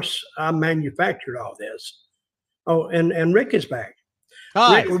course, I manufactured all this. Oh, and Rick is back.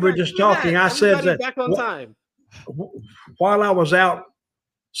 Hi. Rick, we were just talking. I said that back on time. While I was out,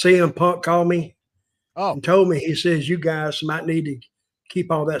 CM Punk called me and told me, he says, you guys might need to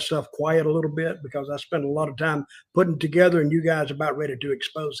keep all that stuff quiet a little bit because I spent a lot of time putting it together and you guys are about ready to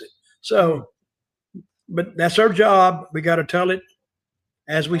expose it. So, but that's our job. We got to tell it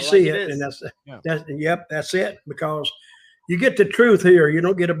as we see it. And that's it. Because you get the truth here. You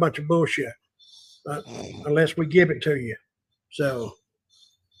don't get a bunch of bullshit unless we give it to you. So,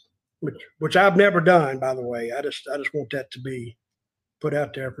 which I've never done, by the way. I just want that to be put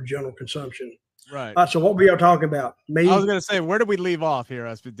out there for general consumption. Right. So what were y'all talking about? Me? I was going to say, where did we leave off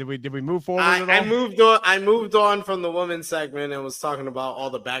here? Did we move forward at all? I moved on from the women's segment and was talking about all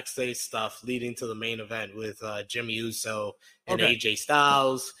the backstage stuff leading to the main event with Jimmy Uso and AJ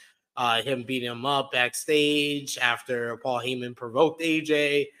Styles, him beating him up backstage after Paul Heyman provoked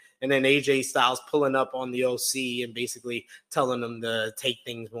AJ. And then AJ Styles pulling up on the OC and basically telling them to take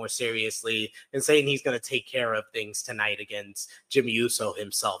things more seriously and saying he's going to take care of things tonight against Jimmy Uso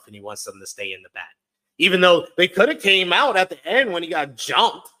himself. And he wants them to stay in the back. Even though they could have came out at the end when he got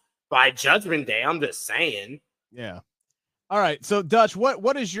jumped by Judgment Day. I'm just saying. Yeah. All right. So Dutch,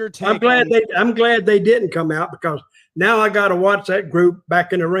 what is your take? I'm glad they didn't come out because now I got to watch that group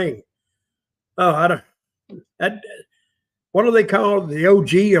back in the ring. Oh, I don't. What do they call the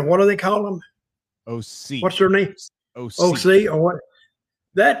OG or what do they call them? OC. What's their name? OC or what?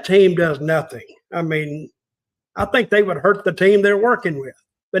 That team does nothing. I mean, I think they would hurt the team they're working with.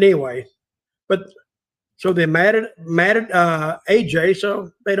 But anyway, so they're mad at AJ, so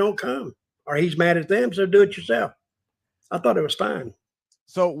they don't come, or he's mad at them, so do it yourself. I thought it was fine.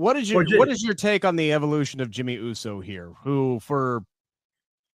 So what is your take on the evolution of Jimmy Uso here? Who for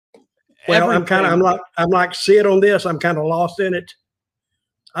I'm like Sid on this. I'm kind of lost in it.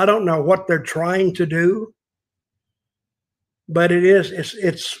 I don't know what they're trying to do, but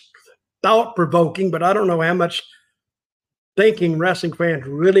it's thought-provoking, but I don't know how much thinking wrestling fans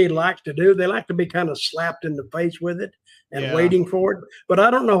really like to do. They like to be kind of slapped in the face with it and waiting for it. But I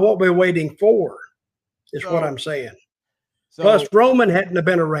don't know what we're waiting for, is what I'm saying. Plus, Roman hadn't have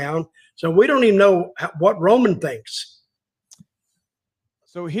been around, so we don't even know what Roman thinks.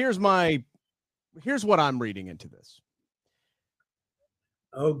 So here's what I'm reading into this.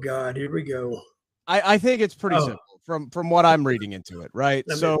 Oh God, here we go. I think it's pretty simple from what I'm reading into it, right?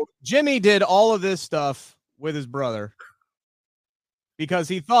 So Jimmy did all of this stuff with his brother because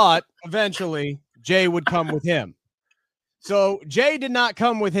he thought eventually Jay would come with him. So Jay did not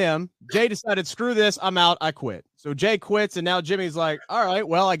come with him. Jay decided, screw this, I'm out, I quit. So Jay quits, and now Jimmy's like, all right,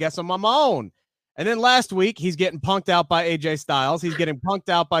 well, I guess I'm on my own. And then last week, he's getting punked out by AJ Styles. He's getting punked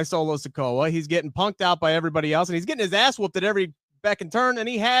out by Solo Sikoa. He's getting punked out by everybody else, and he's getting his ass whooped at every beck and turn, and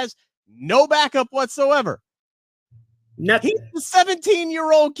he has no backup whatsoever. Nothing. He's a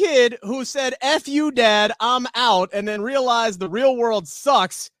 17-year-old kid who said, F you, Dad, I'm out, and then realized the real world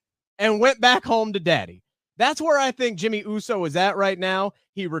sucks and went back home to Daddy. That's where I think Jimmy Uso is at right now.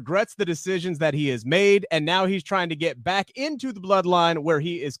 He regrets the decisions that he has made, and now he's trying to get back into the bloodline where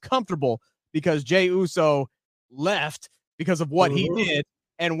he is comfortable because Jay Uso left because of what he did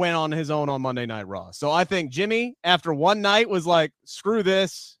and went on his own on Monday Night Raw. So I think Jimmy, after one night, was like, screw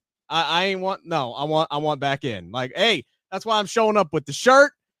this. I want back in. Like, hey, that's why I'm showing up with the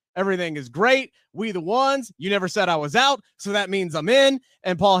shirt. Everything is great. We the ones. You never said I was out, so that means I'm in.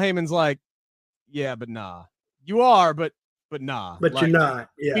 And Paul Heyman's like, yeah, but nah. You are, but nah. But like, you're not.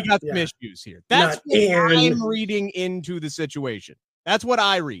 Yeah, we got some issues here. That's what I'm reading into the situation. That's what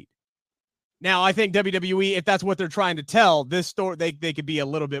I read. Now, I think WWE, if that's what they're trying to tell, this story, they could be a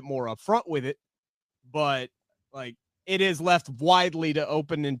little bit more upfront with it. But, like, it is left widely to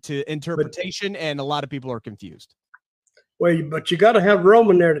open into interpretation, and a lot of people are confused. Well, but you got to have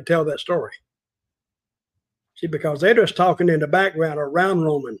Roman there to tell that story. See, because they're just talking in the background around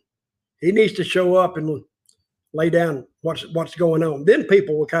Roman. He needs to show up and lay down what's going on. Then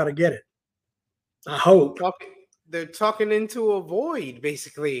people will kind of get it. I hope. They're talking into a void,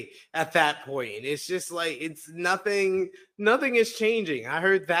 basically, at that point. It's just like, it's nothing is changing. I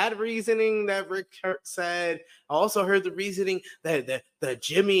heard that reasoning that Rick said. I also heard the reasoning that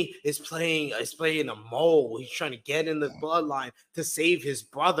Jimmy is playing a mole. He's trying to get in the bloodline to save his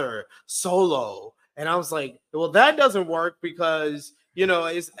brother, Solo. And I was like, well, that doesn't work because, you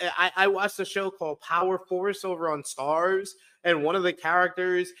know, I watched a show called Power Force over on Starz. And one of the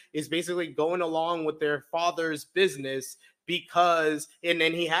characters is basically going along with their father's business because, and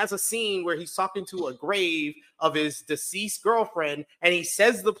then he has a scene where he's talking to a grave of his deceased girlfriend, and he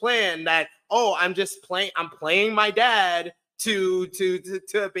says the plan that, oh, I'm playing my dad to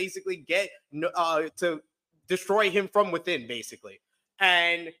basically get to destroy him from within, basically.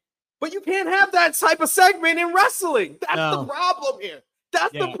 But you can't have that type of segment in wrestling. That's the problem here.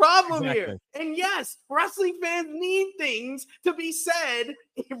 That's the problem here. And yes, wrestling fans need things to be said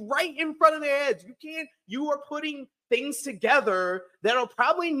right in front of their heads. You are putting things together that'll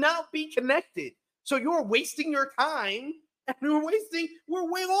probably not be connected. So you're wasting your time, and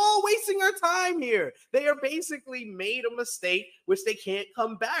we're all wasting our time here. They are basically made a mistake, which they can't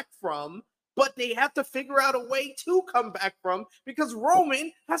come back from, but they have to figure out a way to come back from because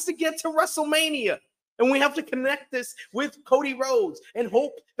Roman has to get to WrestleMania. And we have to connect this with Cody Rhodes and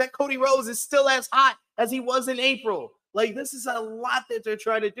hope that Cody Rhodes is still as hot as he was in April. Like, this is a lot that they're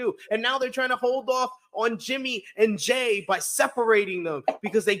trying to do. And now they're trying to hold off on Jimmy and Jay by separating them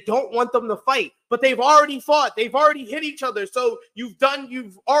because they don't want them to fight. But they've already fought. They've already hit each other. So you've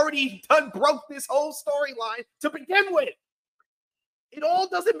already broke this whole storyline to begin with. It all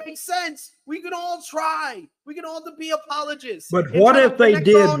doesn't make sense. We can all try. We can all be apologists. But what if they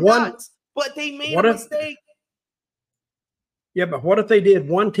did one... But they made a mistake. Yeah, but what if they did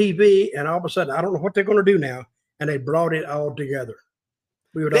one TV and all of a sudden, I don't know what they're going to do now, and they brought it all together?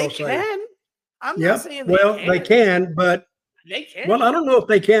 We would all say. They can. I'm not saying they can, but they can. Well, I don't know if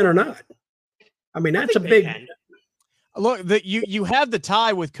they can or not. I mean, that's a big. Look, you have the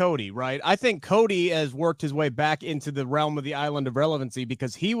tie with Cody, right? I think Cody has worked his way back into the realm of the island of relevancy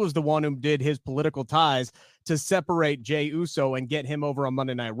because he was the one who did his political ties to separate Jey Uso and get him over on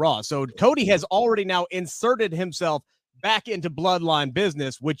Monday Night Raw. So Cody has already now inserted himself back into bloodline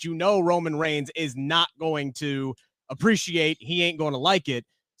business, which Roman Reigns is not going to appreciate. He ain't going to like it.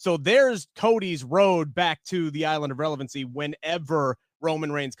 So there's Cody's road back to the island of relevancy whenever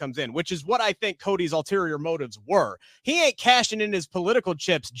Roman Reigns comes in, which is what I think Cody's ulterior motives were. He ain't cashing in his political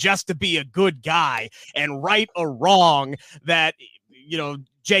chips just to be a good guy and right or wrong that,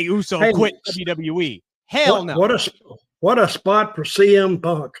 Jey Uso quit WWE. Hell no. What a spot for CM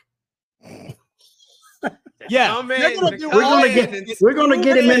Punk. Yeah, we're gonna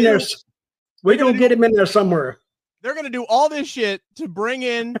get him in there. We're gonna get him in there somewhere. They're gonna do all this shit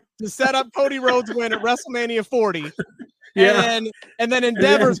to set up Cody Rhodes' win at WrestleMania 40. Yeah. And then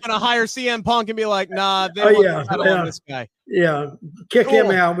Endeavor's gonna hire CM Punk and be like, nah, they want to on this guy. Yeah. Kick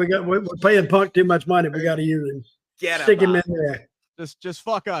him out. We're paying Punk too much money. We gotta use him. Stick him in there. Just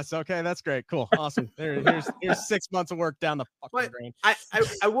fuck us. Okay, that's great. Cool. Awesome. Here's 6 months of work down the fucking drain.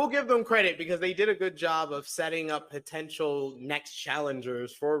 I will give them credit because they did a good job of setting up potential next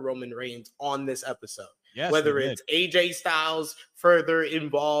challengers for Roman Reigns on this episode. Yes, whether it's AJ Styles further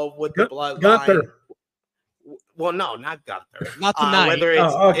involved with the Bloodline. Gunther. Well, no, not Gunther. Not tonight. Whether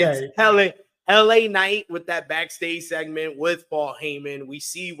it's LA Knight with that backstage segment with Paul Heyman. We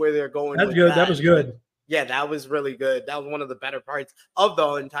see where they're going. That's good. That was good. Yeah, that was really good. That was one of the better parts of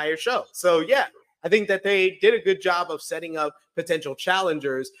the entire show. So, yeah, I think that they did a good job of setting up potential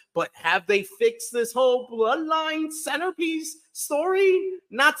challengers. But have they fixed this whole Bloodline centerpiece story?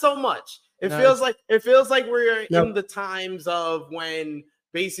 Not so much. It feels like we're in the times of when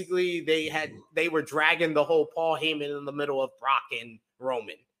basically they were dragging the whole Paul Heyman in the middle of Brock and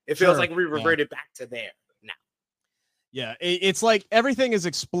Roman. It feels like we reverted back to there now. Yeah, it's like everything has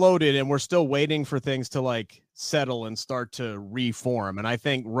exploded and we're still waiting for things to like settle and start to reform. And I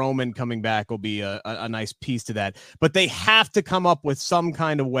think Roman coming back will be a nice piece to that. But they have to come up with some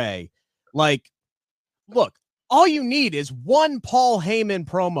kind of way. Like, look, all you need is one Paul Heyman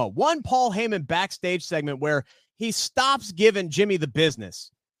promo, one Paul Heyman backstage segment where he stops giving Jimmy the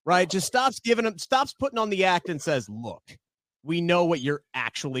business, right? Just stops putting on the act and says, look, we know what you're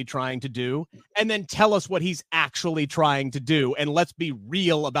actually trying to do, and then tell us what he's actually trying to do, and let's be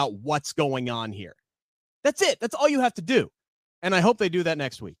real about what's going on here. That's it. That's all you have to do. And I hope they do that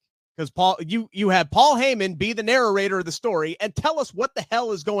next week. Because you have Paul Heyman be the narrator of the story and tell us what the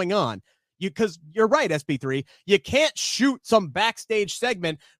hell is going on. Because you're right, SP3. You can't shoot some backstage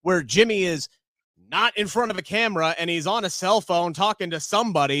segment where Jimmy is not in front of a camera and he's on a cell phone talking to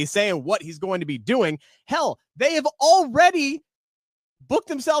somebody saying what he's going to be doing. Hell, they have already booked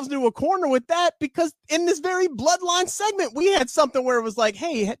themselves into a corner with that because in this very Bloodline segment, we had something where it was like,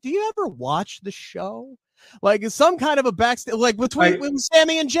 hey, do you ever watch the show? Like some kind of a backstage, like with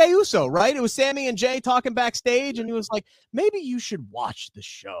Sammy and Jay Uso, right? It was Sammy and Jay talking backstage and he was like, maybe you should watch the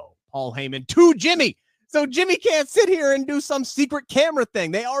show, Paul Heyman, to Jimmy. So Jimmy can't sit here and do some secret camera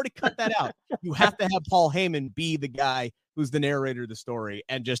thing. They already cut that out. You have to have Paul Heyman be the guy who's the narrator of the story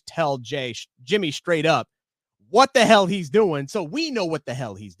and just tell Jimmy straight up what the hell he's doing so we know what the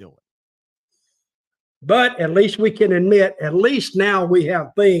hell he's doing. But at least we can admit, at least now we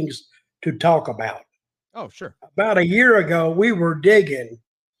have things to talk about. Oh, sure. About a year ago, we were digging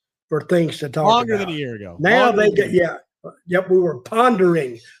for things to talk about. Longer than a year ago. Now Yep, we were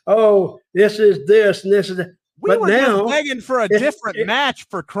pondering. Oh, this is this and this is that. We were now begging for a different match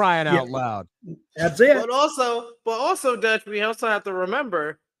for crying out loud. That's it. But also, Dutch, we also have to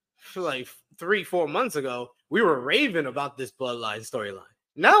remember, for like 3-4 months ago, we were raving about this Bloodline storyline.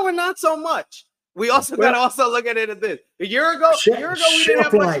 Now we're not so much. We also got to also look at it as this. A year ago, we didn't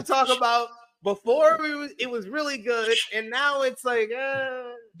have much to talk about. Before it was really good, and now it's like.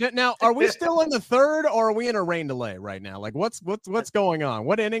 Now, are we still in the third, or are we in a rain delay right now? Like, what's going on?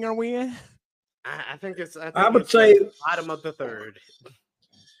 What inning are we in? I think it's. I would say bottom of the third.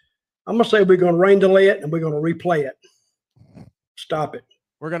 I'm gonna say we're gonna rain delay it, and we're gonna replay it. Stop it.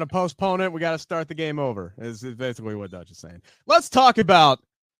 We're gonna postpone it. We got to start the game over. Is basically what Dutch is saying. Let's talk about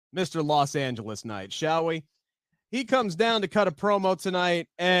Mr. Los Angeles Knight, shall we? He comes down to cut a promo tonight,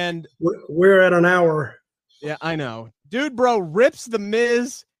 and we're at an hour. Yeah, I know. Dude, bro, rips The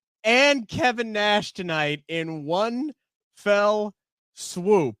Miz and Kevin Nash tonight in one fell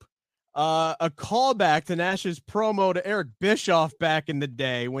swoop. A callback to Nash's promo to Eric Bischoff back in the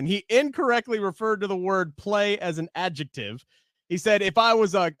day when he incorrectly referred to the word play as an adjective. He said, if I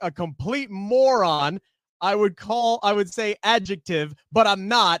was a complete moron, I would say adjective, but I'm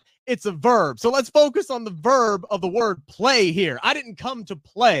not. It's a verb. So let's focus on the verb of the word play here. I didn't come to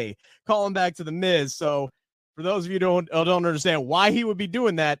play, calling back to The Miz. So for those of you who don't understand why he would be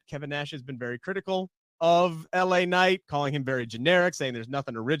doing that, Kevin Nash has been very critical of LA Knight, calling him very generic, saying there's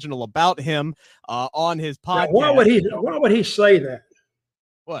nothing original about him on his podcast. Now, why would he say that?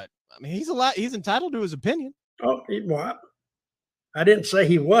 What? I mean, he's entitled to his opinion. Oh, what? I didn't say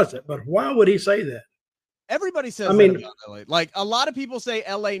he wasn't, but why would he say that? Everybody says that about LA. Like a lot of people say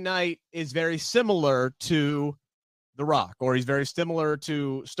LA Knight is very similar to The Rock, or he's very similar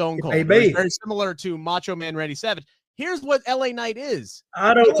to Stone Cold. Or he's very similar to Macho Man Randy Savage. Here's what LA Knight is.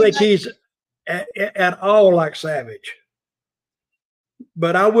 I don't think he's at all like Savage.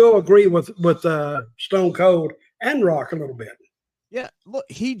 but I will agree with Stone Cold and Rock a little bit. Yeah, look,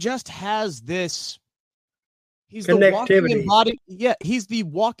 he just has this. He's the walking he's the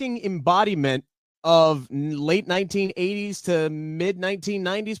walking embodiment of late 1980s to mid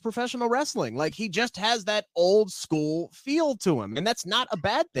 1990s professional wrestling. Like, he just has that old school feel to him, and that's not a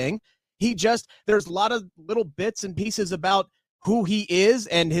bad thing. There's a lot of little bits and pieces about who he is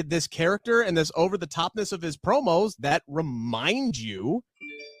and this character and this over the topness of his promos that remind you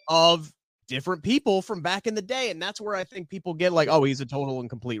of different people from back in the day. And that's where I think people get like, oh, he's a total and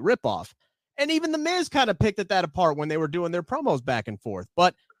complete ripoff. And even the Miz kind of picked at that apart when they were doing their promos back and forth.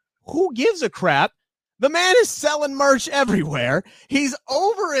 But who gives a crap? The man is selling merch everywhere. He's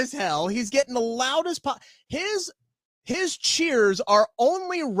over as hell. He's getting the loudest his cheers are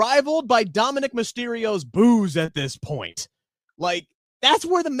only rivaled by Dominic Mysterio's boos at this point. Like, that's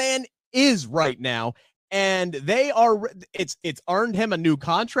where the man is right now. And it's earned him a new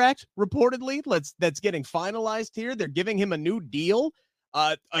contract, reportedly. That's getting finalized here. They're giving him a new deal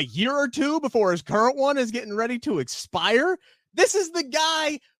a year or two before his current one is getting ready to expire. This is the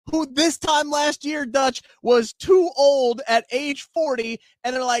guy who this time last year, Dutch, was too old at age 40,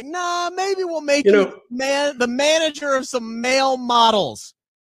 and they're like, nah, maybe we'll make you the manager of some male models.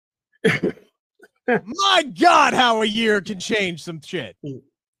 My God, how a year can change some shit.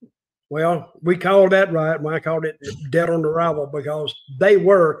 Well, we called that right. I called it dead on arrival because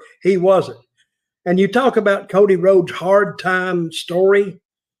he wasn't. And you talk about Cody Rhodes' hard time story.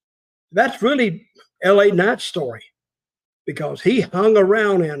 That's really LA Knight's story, because he hung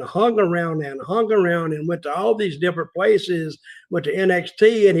around and went to all these different places, went to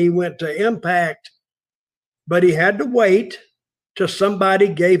NXT and he went to Impact, but he had to wait till somebody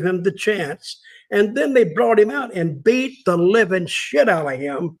gave him the chance. And then they brought him out and beat the living shit out of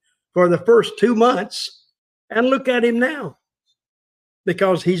him for the first 2 months. And look at him now,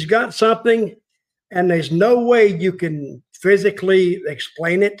 because he's got something, and there's no way you can physically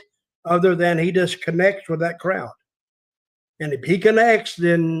explain it other than he just connects with that crowd. And if he connects,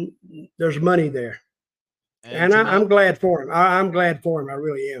 then there's money there. And I'm glad for him. I'm glad for him. I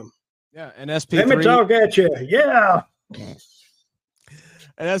really am. Yeah, and SP3. Let me talk at you. Yeah.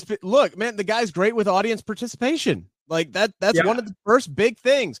 And look, man, the guy's great with audience participation. Like that's one of the first big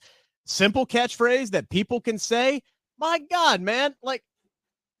things. Simple catchphrase that people can say. My God, man, like,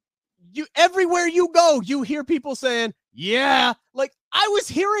 you everywhere you go, you hear people saying, yeah. Like, I was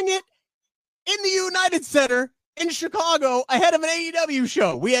hearing it in the United Center in Chicago ahead of an AEW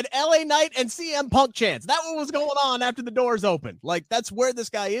show. We had LA Knight and CM Punk chants. That one was going on after the doors opened. Like, that's where this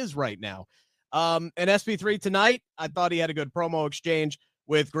guy is right now. And SP3 tonight, I thought he had a good promo exchange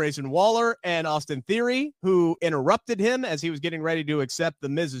with Grayson Waller and Austin Theory, who interrupted him as he was getting ready to accept the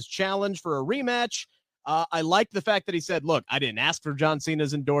Miz's challenge for a rematch. I liked the fact that he said, look, I didn't ask for John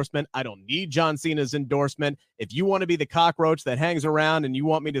Cena's endorsement. I don't need John Cena's endorsement. If you want to be the cockroach that hangs around and you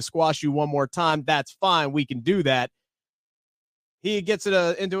want me to squash you one more time, that's fine. We can do that. He gets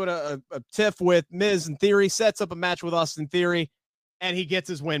into a tiff with Miz and Theory, sets up a match with Austin Theory, and he gets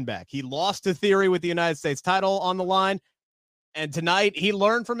his win back. He lost to Theory with the United States title on the line. And tonight, he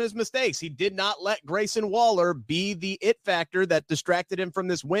learned from his mistakes. He did not let Grayson Waller be the it factor that distracted him from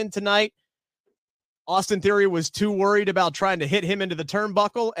this win tonight. Austin Theory was too worried about trying to hit him into the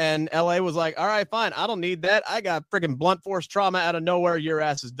turnbuckle, and LA was like, all right, fine, I don't need that. I got freaking blunt force trauma out of nowhere. Your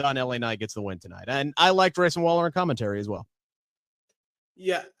ass is done. LA Knight gets the win tonight. And I liked Grayson Waller in commentary as well.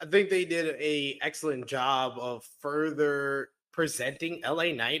 Yeah, I think they did an excellent job of further presenting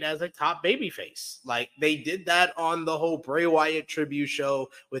LA Knight as a top babyface. Like, they did that on the whole Bray Wyatt tribute show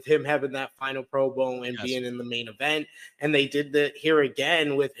with him having that final promo and being in the main event. And they did that here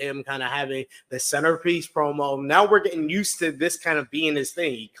again with him kind of having the centerpiece promo. Now we're getting used to this kind of being his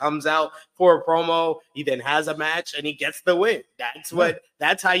thing. He comes out for a promo, he then has a match, and he gets the win.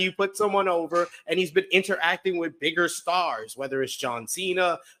 That's how you put someone over. And he's been interacting with bigger stars, whether it's John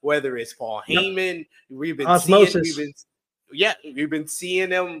Cena, whether it's Paul Heyman. We've been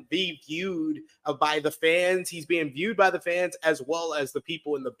seeing him be viewed by the fans. He's being viewed by the fans as well as the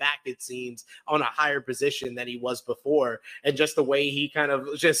people in the back, it seems, on a higher position than he was before. And just the way he kind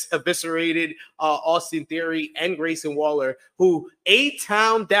of just eviscerated Austin Theory and Grayson Waller, who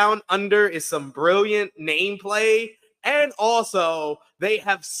A-Town Down Under is some brilliant name play. And also, they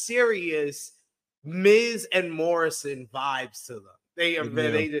have serious Miz and Morrison vibes to them.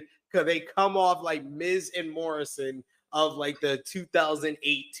 They come off like Miz and Morrison of like the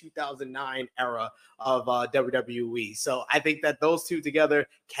 2008, 2009 era of WWE. So I think that those two together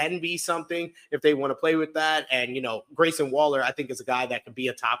can be something if they want to play with that. And, you know, Grayson Waller, I think, is a guy that could be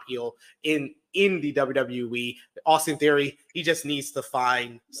a top heel in the WWE. Austin Theory, he just needs to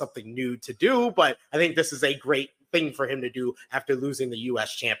find something new to do. But I think this is a great thing for him to do after losing the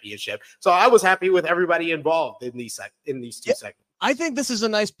U.S. Championship. So I was happy with everybody involved in these two segments. I think this is a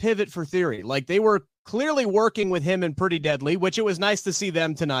nice pivot for Theory. Like, they were clearly working with him in Pretty Deadly, which it was nice to see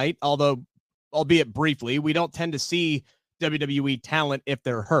them tonight, although, albeit briefly, we don't tend to see WWE talent if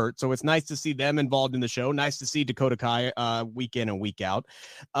they're hurt. So it's nice to see them involved in the show. Nice to see Dakota Kai week in and week out.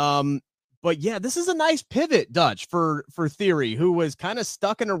 But yeah, this is a nice pivot, Dutch, for Theory, who was kind of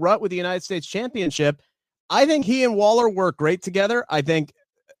stuck in a rut with the United States Championship. I think he and Waller work great together. I think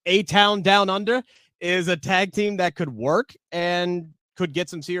A-Town Down Under is a tag team that could work and could get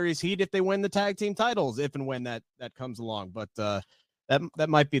some serious heat if they win the tag team titles, if and when that comes along. But that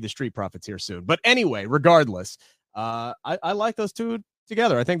might be the Street Profits here soon. But anyway, regardless, I like those two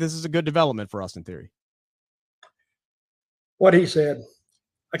together. I think this is a good development for Austin Theory. What he said,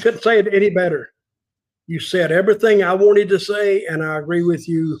 I couldn't say it any better. You said everything I wanted to say, and I agree with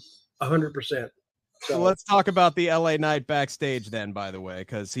you 100%. So let's talk about the LA Knight backstage then, by the way,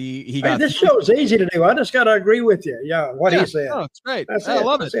 because he got this show is easy to do. I just got to agree with you. Yeah, he said. Oh, it's great. I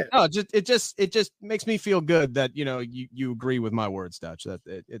love it. No, it just makes me feel good that, you know, you agree with my words, Dutch. That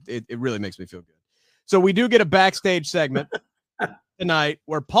it really makes me feel good. So we do get a backstage segment tonight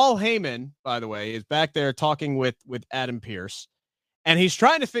where Paul Heyman, by the way, is back there talking with Adam Pearce. And he's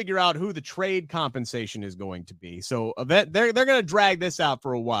trying to figure out who the trade compensation is going to be. So they're going to drag this out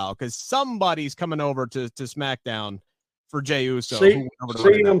for a while because somebody's coming over to SmackDown for Jey Uso.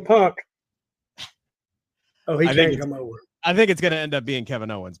 CM Punk. Oh, he can't come over. I think it's going to end up being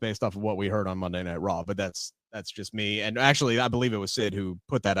Kevin Owens based off of what we heard on Monday Night Raw. But that's just me. And actually, I believe it was Sid who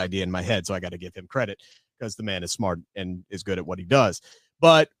put that idea in my head. So I got to give him credit because the man is smart and is good at what he does.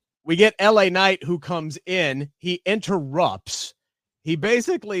 But we get LA Knight who comes in. He interrupts. He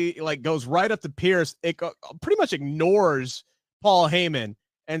basically goes right up to Pierce. It pretty much ignores Paul Heyman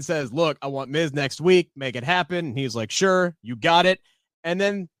and says, look, I want Miz next week. Make it happen. And he's like, sure, you got it. And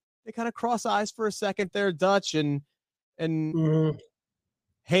then they kind of cross eyes for a second there, Dutch. And Heyman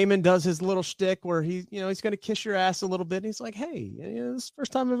does his little shtick where he's going to kiss your ass a little bit. And he's like, hey, this is the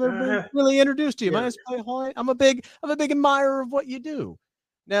first time I've ever been really introduced to you. Yeah. I'm a big admirer of what you do.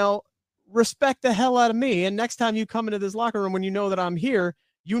 Now, respect the hell out of me. And next time you come into this locker room when you know that I'm here,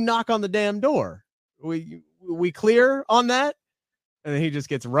 you knock on the damn door. We clear on that? And then he just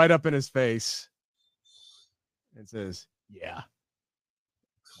gets right up in his face and says, yeah.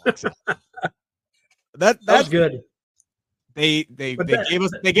 That's good. They gave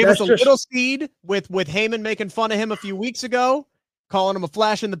us a little seed with Heyman making fun of him a few weeks ago, calling him a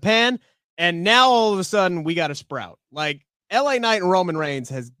flash in the pan. And now all of a sudden we got a sprout. Like, LA Knight and Roman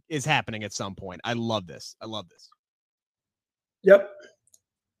Reigns is happening at some point. I love this. Yep.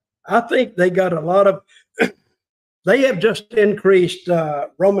 I think they got a lot of they have just increased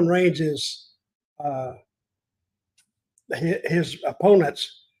Roman Reigns' his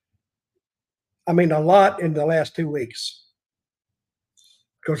opponents. I mean, a lot in the last 2 weeks.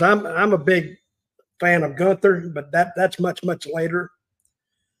 Because I'm a big fan of Gunther, but that's much later.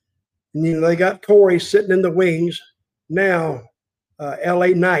 And, they got Corey sitting in the wings. Now, LA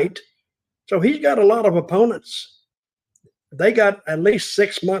Knight. So he's got a lot of opponents. They got at least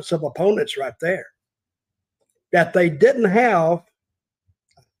 6 months of opponents right there that they didn't have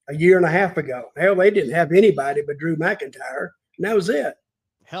a year and a half ago. Hell, they didn't have anybody but Drew McIntyre, and that was it.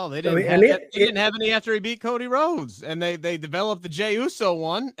 Hell, they didn't have any after he beat Cody Rhodes, and they developed the Jey Uso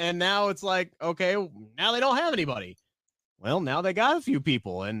one, and now it's like, okay, now they don't have anybody. Well, now they got a few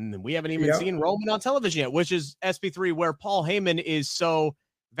people, and we haven't even seen Roman on television yet, which is SP3 where Paul Heyman is so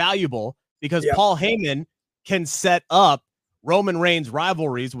valuable because Paul Heyman can set up Roman Reigns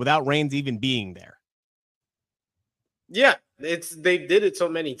rivalries without Reigns even being there. Yeah, they did it so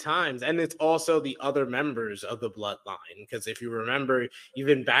many times, and it's also the other members of the Bloodline. Because if you remember,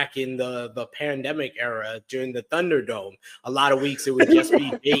 even back in the pandemic era during the Thunderdome, a lot of weeks it would just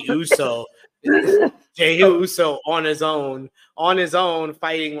be Jey Uso. Jey Uso on his own,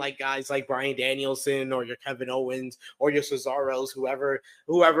 fighting like guys like Bryan Danielson or your Kevin Owens or your Cesaros,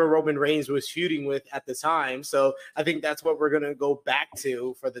 whoever Roman Reigns was feuding with at the time. So I think that's what we're gonna go back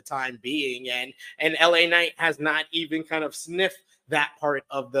to for the time being. And LA Knight has not even kind of sniffed that part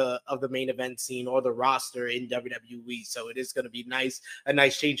of the main event scene or the roster in WWE. So it is going to be a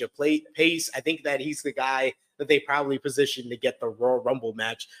nice change of pace. I think that he's the guy that they probably positioned to get the Royal Rumble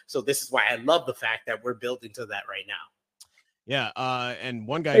match. So this is why I love the fact that we're building to that right now. Yeah, and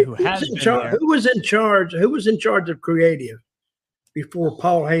one guy who has been there. Who was in charge? Who was in charge of creative before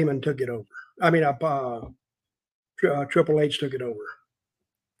Paul Heyman took it over? I mean, Triple H took it over.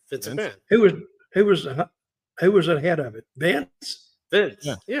 Vince. Who was ahead of it? Vince.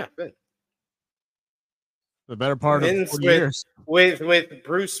 Yeah, Vince. The better part of 40 years. With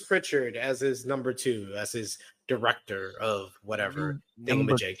Bruce Pritchard as his number 2, as his director of whatever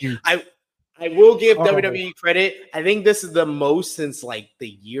thingamajig. I will give WWE credit. I think this is the most since like the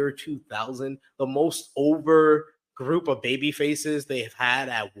year 2000, the most over group of baby faces they have had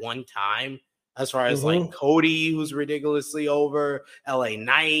at one time. As far as like Cody, who's ridiculously over, LA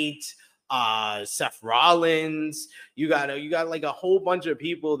Knight, Seth Rollins. You got like a whole bunch of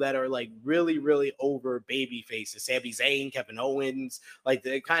people that are like really, really over baby faces. Sami Zayn, Kevin Owens. Like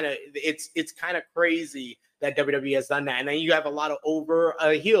it's kind of crazy that WWE has done that. And then you have a lot of over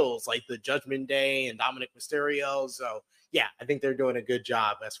heels like the Judgment Day and Dominic Mysterio. So yeah, I think they're doing a good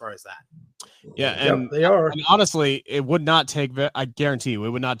job as far as that. Yeah, and they are. And honestly, it would not take, I guarantee you, it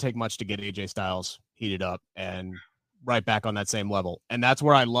would not take much to get AJ Styles heated up and right back on that same level. And that's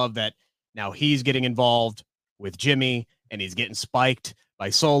where I love that now he's getting involved with Jimmy and he's getting spiked by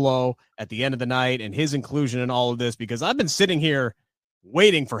Solo at the end of the night and his inclusion in all of this, because I've been sitting here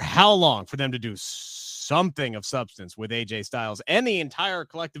waiting for how long for them to do something of substance with AJ Styles and the entire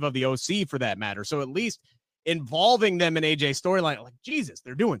collective of the OC for that matter. So at least involving them in AJ's storyline, like, Jesus,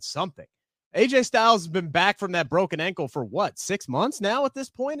 they're doing something. AJ Styles has been back from that broken ankle for what, 6 months now at this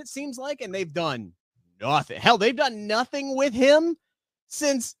point, it seems like, and they've done nothing. Hell, they've done nothing with him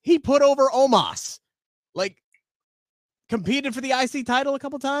since he put over Omos. Like, competed for the IC title a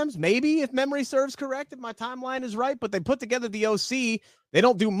couple times, maybe, if memory serves correct, if my timeline is right, but they put together the OC. They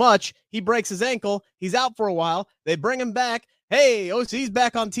don't do much. He breaks his ankle. He's out for a while. They bring him back. Hey, OC's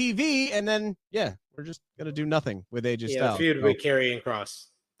back on TV, and then, yeah, we're just going to do nothing with AJ Styles. Feud with Karrion Kross.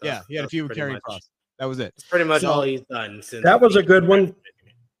 He had a feud with Karrion Kross. That was it. It's pretty much all he's done. That was a good one.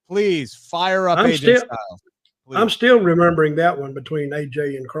 Please fire up AJ Styles. Please. I'm still remembering that one between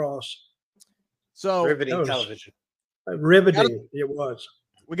AJ and Kross. So riveting television. Riveting, it was.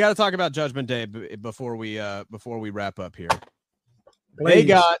 We got to talk about Judgment Day before we wrap up here.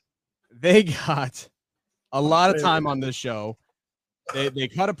 Please. They got a lot of time on this show. They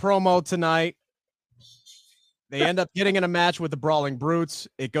cut a promo tonight. They end up getting in a match with the Brawling Brutes.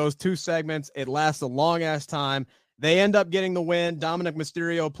 It goes 2 segments. It lasts a long-ass time. They end up getting the win. Dominic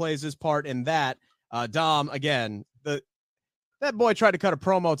Mysterio plays his part in that. Dom, again, that boy tried to cut a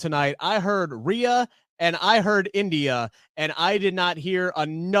promo tonight. I heard Rhea and I heard India, and I did not hear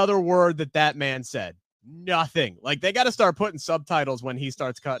another word that man said. Nothing. Like, they got to start putting subtitles when he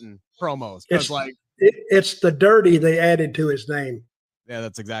starts cutting promos. It's the dirty they added to his name. Yeah,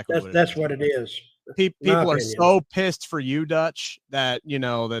 that's exactly that's what it is. People are so pissed for you, Dutch, that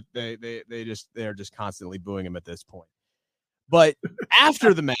that they're just constantly booing him at this point. But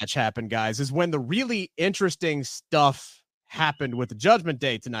after the match happened, guys, is when the really interesting stuff happened with the Judgment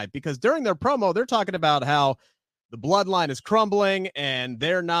Day tonight, because during their promo, they're talking about how the bloodline is crumbling and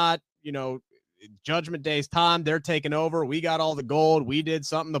they're not, Judgment Day's time, they're taking over. We got all the gold. We did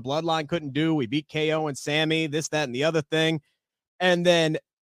something the bloodline couldn't do. We beat KO and Sammy, this, that, and the other thing. And then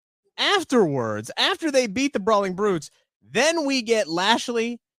afterwards, after they beat the Brawling Brutes, then we get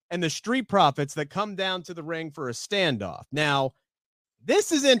Lashley and the Street Profits that come down to the ring for a standoff. Now,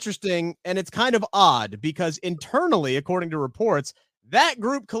 this is interesting, and it's kind of odd because internally, according to reports, that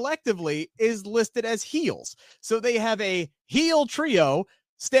group collectively is listed as heels. So they have a heel trio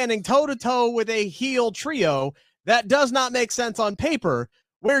standing toe-to-toe with a heel trio. That does not make sense on paper.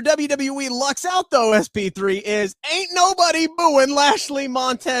 Where WWE lucks out, though, SP3, is ain't nobody booing Lashley,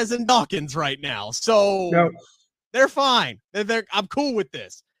 Montez, and Dawkins right now. So They're fine. I'm cool with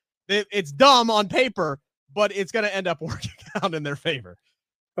this. It's dumb on paper, but it's going to end up working out in their favor.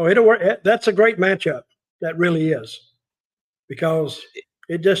 Oh, it'll work. That's a great matchup. That really is. Because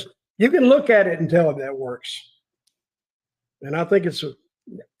you can look at it and tell if that works. And I think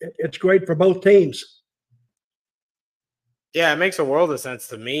it's great for both teams. Yeah, it makes a world of sense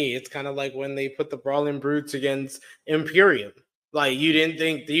to me. It's kind of like when they put the Brawling Brutes against Imperium. Like, you didn't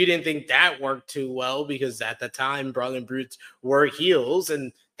think that worked too well because at the time Brawling Brutes were heels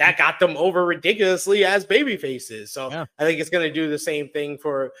and that got them over ridiculously as baby faces. So yeah. I think it's going to do the same thing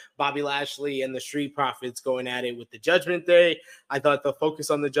for Bobby Lashley and the Street Profits going at it with the Judgment Day. I thought the focus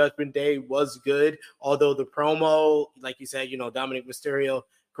on the Judgment Day was good, although the promo, like you said, Dominic Mysterio,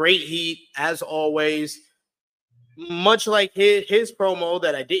 great heat as always. Much like his promo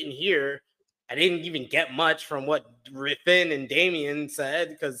that I didn't hear, I didn't even get much from what Finn and Damian said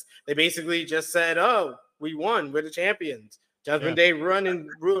because they basically just said, "Oh, we won. We're the champions." Judgment Day running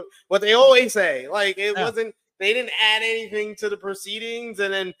what they always say. Like it wasn't. They didn't add anything to the proceedings,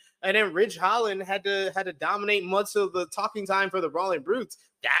 and then Ridge Holland had to dominate much of the talking time for the Brawling Brutes.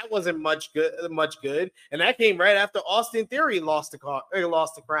 That wasn't much good, and that came right after Austin Theory lost the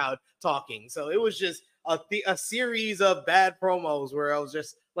crowd talking. So it was just a series of bad promos where I was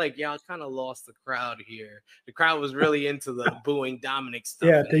just like, yeah, I kind of lost the crowd here. The crowd was really into the booing Dominic stuff.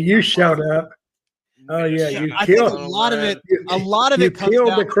 Yeah, till you shout up. Oh yeah, you killed a lot of it. You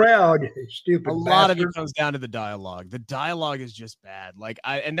killed the crowd, stupid. A lot of it comes down to the dialogue. The dialogue is just bad.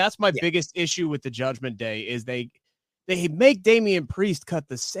 And that's my biggest issue with the Judgment Day is they make Damian Priest cut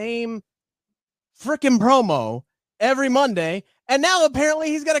the same freaking promo every Monday, and now apparently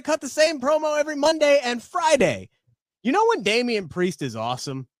he's going to cut the same promo every Monday and Friday. You know when Damian Priest is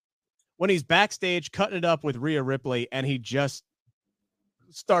awesome? When he's backstage cutting it up with Rhea Ripley and he just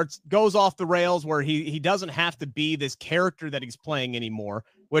goes off the rails where he doesn't have to be this character that he's playing anymore,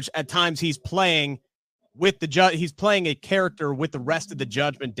 which at times he's playing with he's playing a character with the rest of the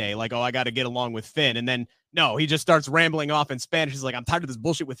Judgment Day. Like, oh, I got to get along with Finn. And then no, he just starts rambling off in Spanish. He's like, I'm tired of this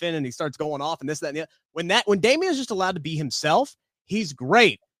bullshit with Finn. And he starts going off and this, that, and the other. When Damian's just allowed to be himself, he's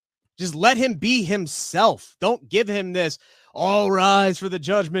great. Just let him be himself. Don't give him this, all rise for the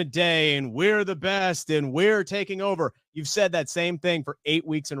Judgment Day and we're the best and we're taking over. You've said that same thing for 8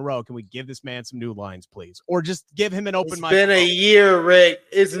 weeks in a row. Can we give this man some new lines, please? Or just give him an open mic? It's been a year, Rick.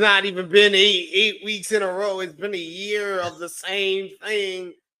 It's not even been eight weeks in a row. It's been a year of the same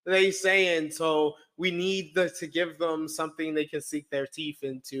thing they saying. So we need to give them something they can sink their teeth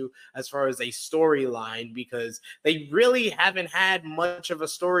into as far as a storyline, because they really haven't had much of a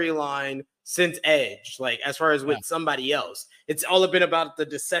storyline since Edge, like as far as with somebody else. It's all been about the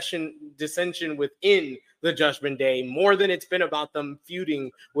dissension within the Judgment Day more than it's been about them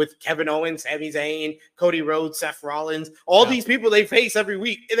feuding with Kevin Owens, Sami Zayn, Cody Rhodes, Seth Rollins, all these people they face every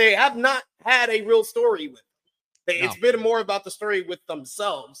week. They have not had a real story with them. It's been more about the story with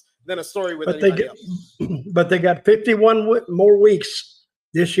themselves than a story with anybody else. But they got 51 more weeks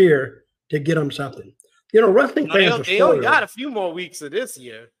this year to get them something. You know, wrestling fans they only got a few more weeks of this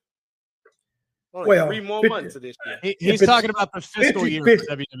year. Only 3 more months of this year. He's talking about the fiscal year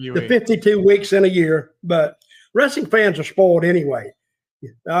for WWE. The 52 weeks in a year, but wrestling fans are spoiled anyway.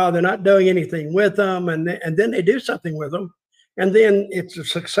 They're not doing anything with them, and then they do something with them, and then it's a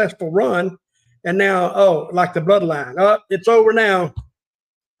successful run, and now, like the Bloodline. It's over now.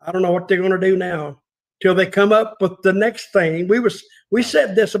 I don't know what they're going to do now till they come up with the next thing. We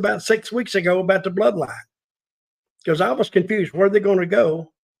said this about 6 weeks ago about the Bloodline because I was confused where they're going to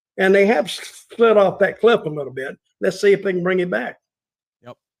go. And they have slid off that cliff a little bit. Let's see if they can bring it back.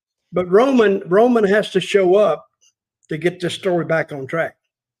 Yep. But Roman has to show up to get this story back on track.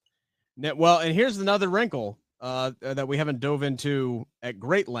 Well, and here's another wrinkle that we haven't dove into at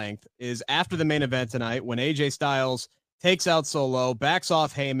great length is after the main event tonight, when AJ Styles takes out Solo, backs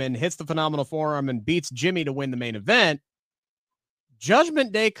off Heyman, hits the phenomenal forearm, and beats Jimmy to win the main event.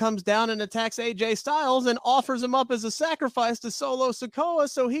 Judgment Day comes down and attacks AJ Styles and offers him up as a sacrifice to Solo Sikoa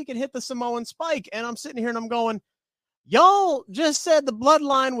so he can hit the Samoan Spike. And I'm sitting here and I'm going, y'all just said the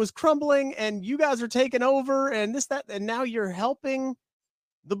bloodline was crumbling and you guys are taking over and this, that, and now you're helping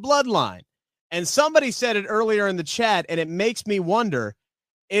the bloodline. And somebody said it earlier in the chat, and it makes me wonder,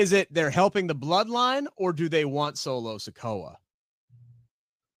 is it they're helping the bloodline or do they want Solo Sikoa?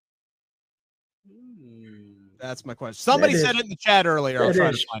 That's my question. Somebody said it in the chat earlier. I'll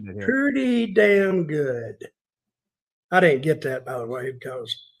try to find it here. Pretty damn good. I didn't get that, by the way,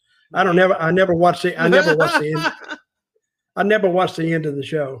 because I never watched the end. I never watched the end of the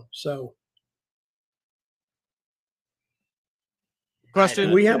show. So,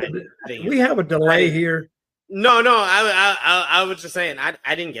 question. We have a delay here. No. I was just saying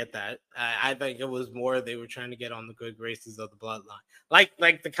I didn't get that. I think it was more they were trying to get on the good graces of the bloodline,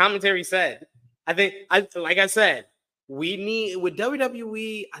 like the commentary said. Like I said, we need with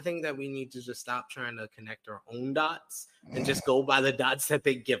WWE. I think that we need to just stop trying to connect our own dots and just go by the dots that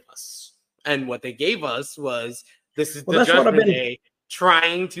they give us. And what they gave us was this is the Judgment Day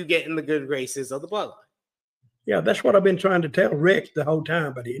trying to get in the good graces of the bloodline. Yeah, that's what I've been trying to tell Rick the whole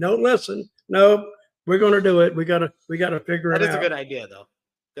time, but he don't listen. No, we're going to do it. We got to figure it out. That is a good idea, though.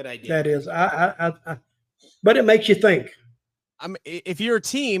 Good idea. That is. But it makes you think. If you're a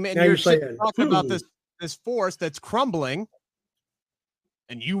team and you're talking about this force that's crumbling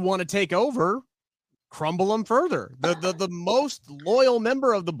and you want to take over, crumble them further. The most loyal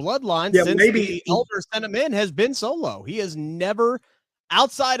member of the bloodline since the Elder sent him in has been Solo. He has never,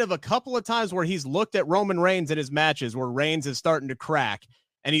 outside of a couple of times where he's looked at Roman Reigns in his matches where Reigns is starting to crack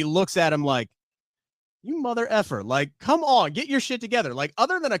and he looks at him like, You mother effer. Like, come on, get your shit together. Like,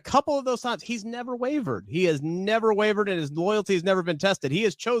 other than a couple of those times, he's never wavered. He has never wavered, and his loyalty has never been tested. He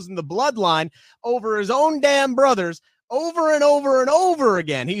has chosen the bloodline over his own damn brothers over and over and over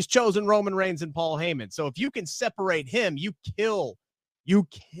again. He's chosen Roman Reigns and Paul Heyman. So if you can separate him, you kill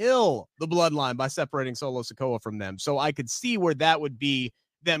the bloodline by separating Solo Sikoa from them. So I could see where that would be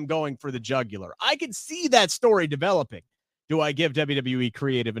them going for the jugular. I could see that story developing. Do I give WWE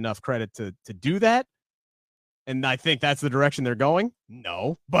creative enough credit to do that? And I think that's the direction they're going.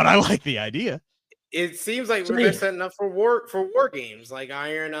 No, but I like the idea. It seems like we're setting up for war games, like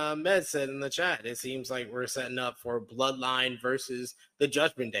Iron Med said in the chat. It seems like we're setting up for Bloodline versus the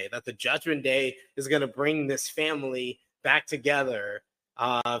Judgment Day. That the Judgment Day is going to bring this family back together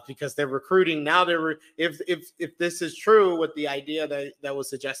because they're recruiting now. If this is true with the idea that was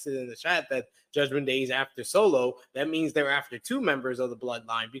suggested in the chat that Judgment Day is after Solo, that means they're after two members of the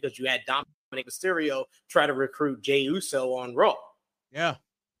Bloodline because you had Dominic Mysterio try to recruit Jey Uso on Raw. Yeah.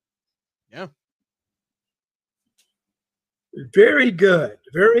 Very good.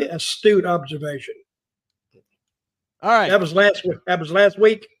 Very astute observation. All right. That was last week. That was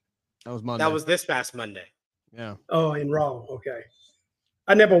Monday. That was this past Monday. Yeah. Oh, in Raw. Okay.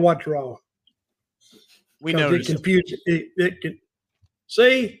 I never watched Raw. We know it confused.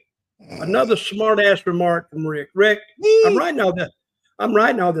 See, another smart ass remark from Rick. Rick, I'm writing all this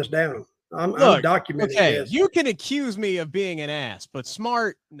down. I'm documenting this. You can accuse me of being an ass, but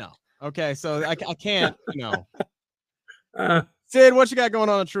smart, no. Okay, so I can't, Sid, what you got going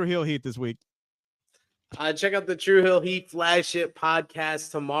on True Heel Heat this week? Check out the True Heel Heat flagship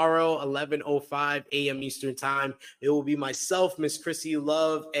podcast tomorrow, 11:05 a.m. Eastern Time. It will be myself, Miss Chrissy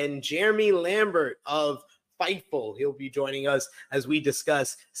Love, and Jeremy Lambert of Fightful. He'll be joining us as we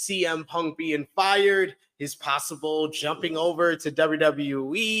discuss CM Punk being fired, his possible jumping over to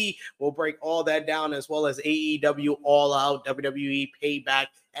WWE. We'll break all that down, as well as AEW All Out, WWE Payback,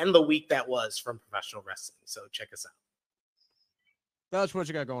 and the week that was from professional wrestling. So check us out. Dutch, what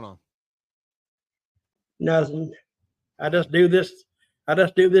you got going on? Nothing. I just do this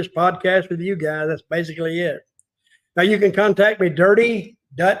podcast with you guys. That's basically it. Now you can contact me, Dirty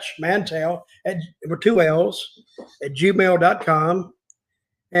Dutch Mantell with 2 L's at gmail.com.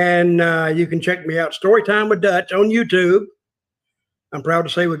 And you can check me out, Storytime with Dutch, on YouTube. I'm proud to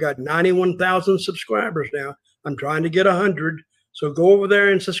say we got 91,000 subscribers now. I'm trying to get 100. So go over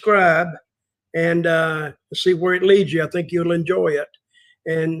there and subscribe and see where it leads you. I think you'll enjoy it.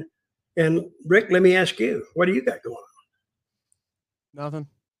 And Rick, let me ask you, what do you got going on? Nothing.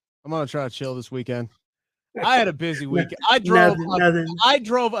 I'm going to try to chill this weekend. I had a busy weekend. I drove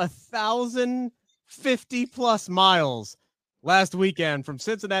 1,050 plus miles last weekend from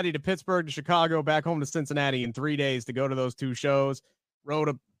Cincinnati to Pittsburgh to Chicago, back home to Cincinnati in 3 days to go to those two shows. Wrote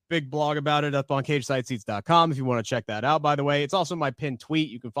a big blog about it up on cagesightseats.com if you want to check that out, by the way. It's also my pinned tweet.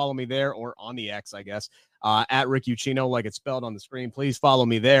 You can follow me there, or on the X, I guess, at Rick Ucchino, like it's spelled on the screen. Please follow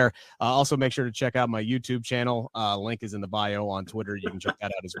me there. Also, make sure to check out my YouTube channel. Link is in the bio on Twitter. You can check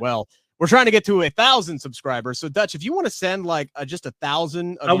that out as well. We're trying to get to 1,000 subscribers. So, Dutch, if you want to send like just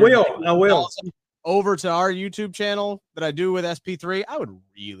 1,000, I will over to our YouTube channel that I do with SP3, I would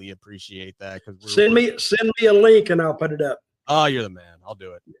really appreciate that. Because send me a link and I'll put it up. Oh, you're the man. I'll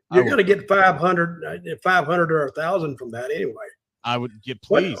do it. You're going to get 500 or 1,000 from that anyway. I would get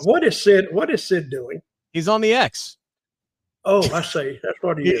pleased. What is Sid doing? He's on the X. Oh, I see. That's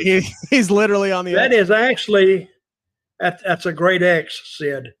what he is. He's literally on the That X. is actually, that's a great X,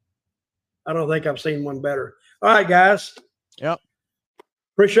 Sid. I don't think I've seen one better. All right, guys. Yep.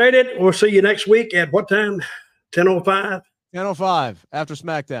 Appreciate it. We'll see you next week at what time? 10:05? 10:05 after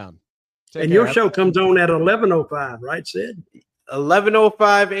Smackdown. Take care. Your show comes on at 11:05, right, Sid?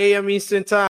 11:05 a.m. Eastern Time.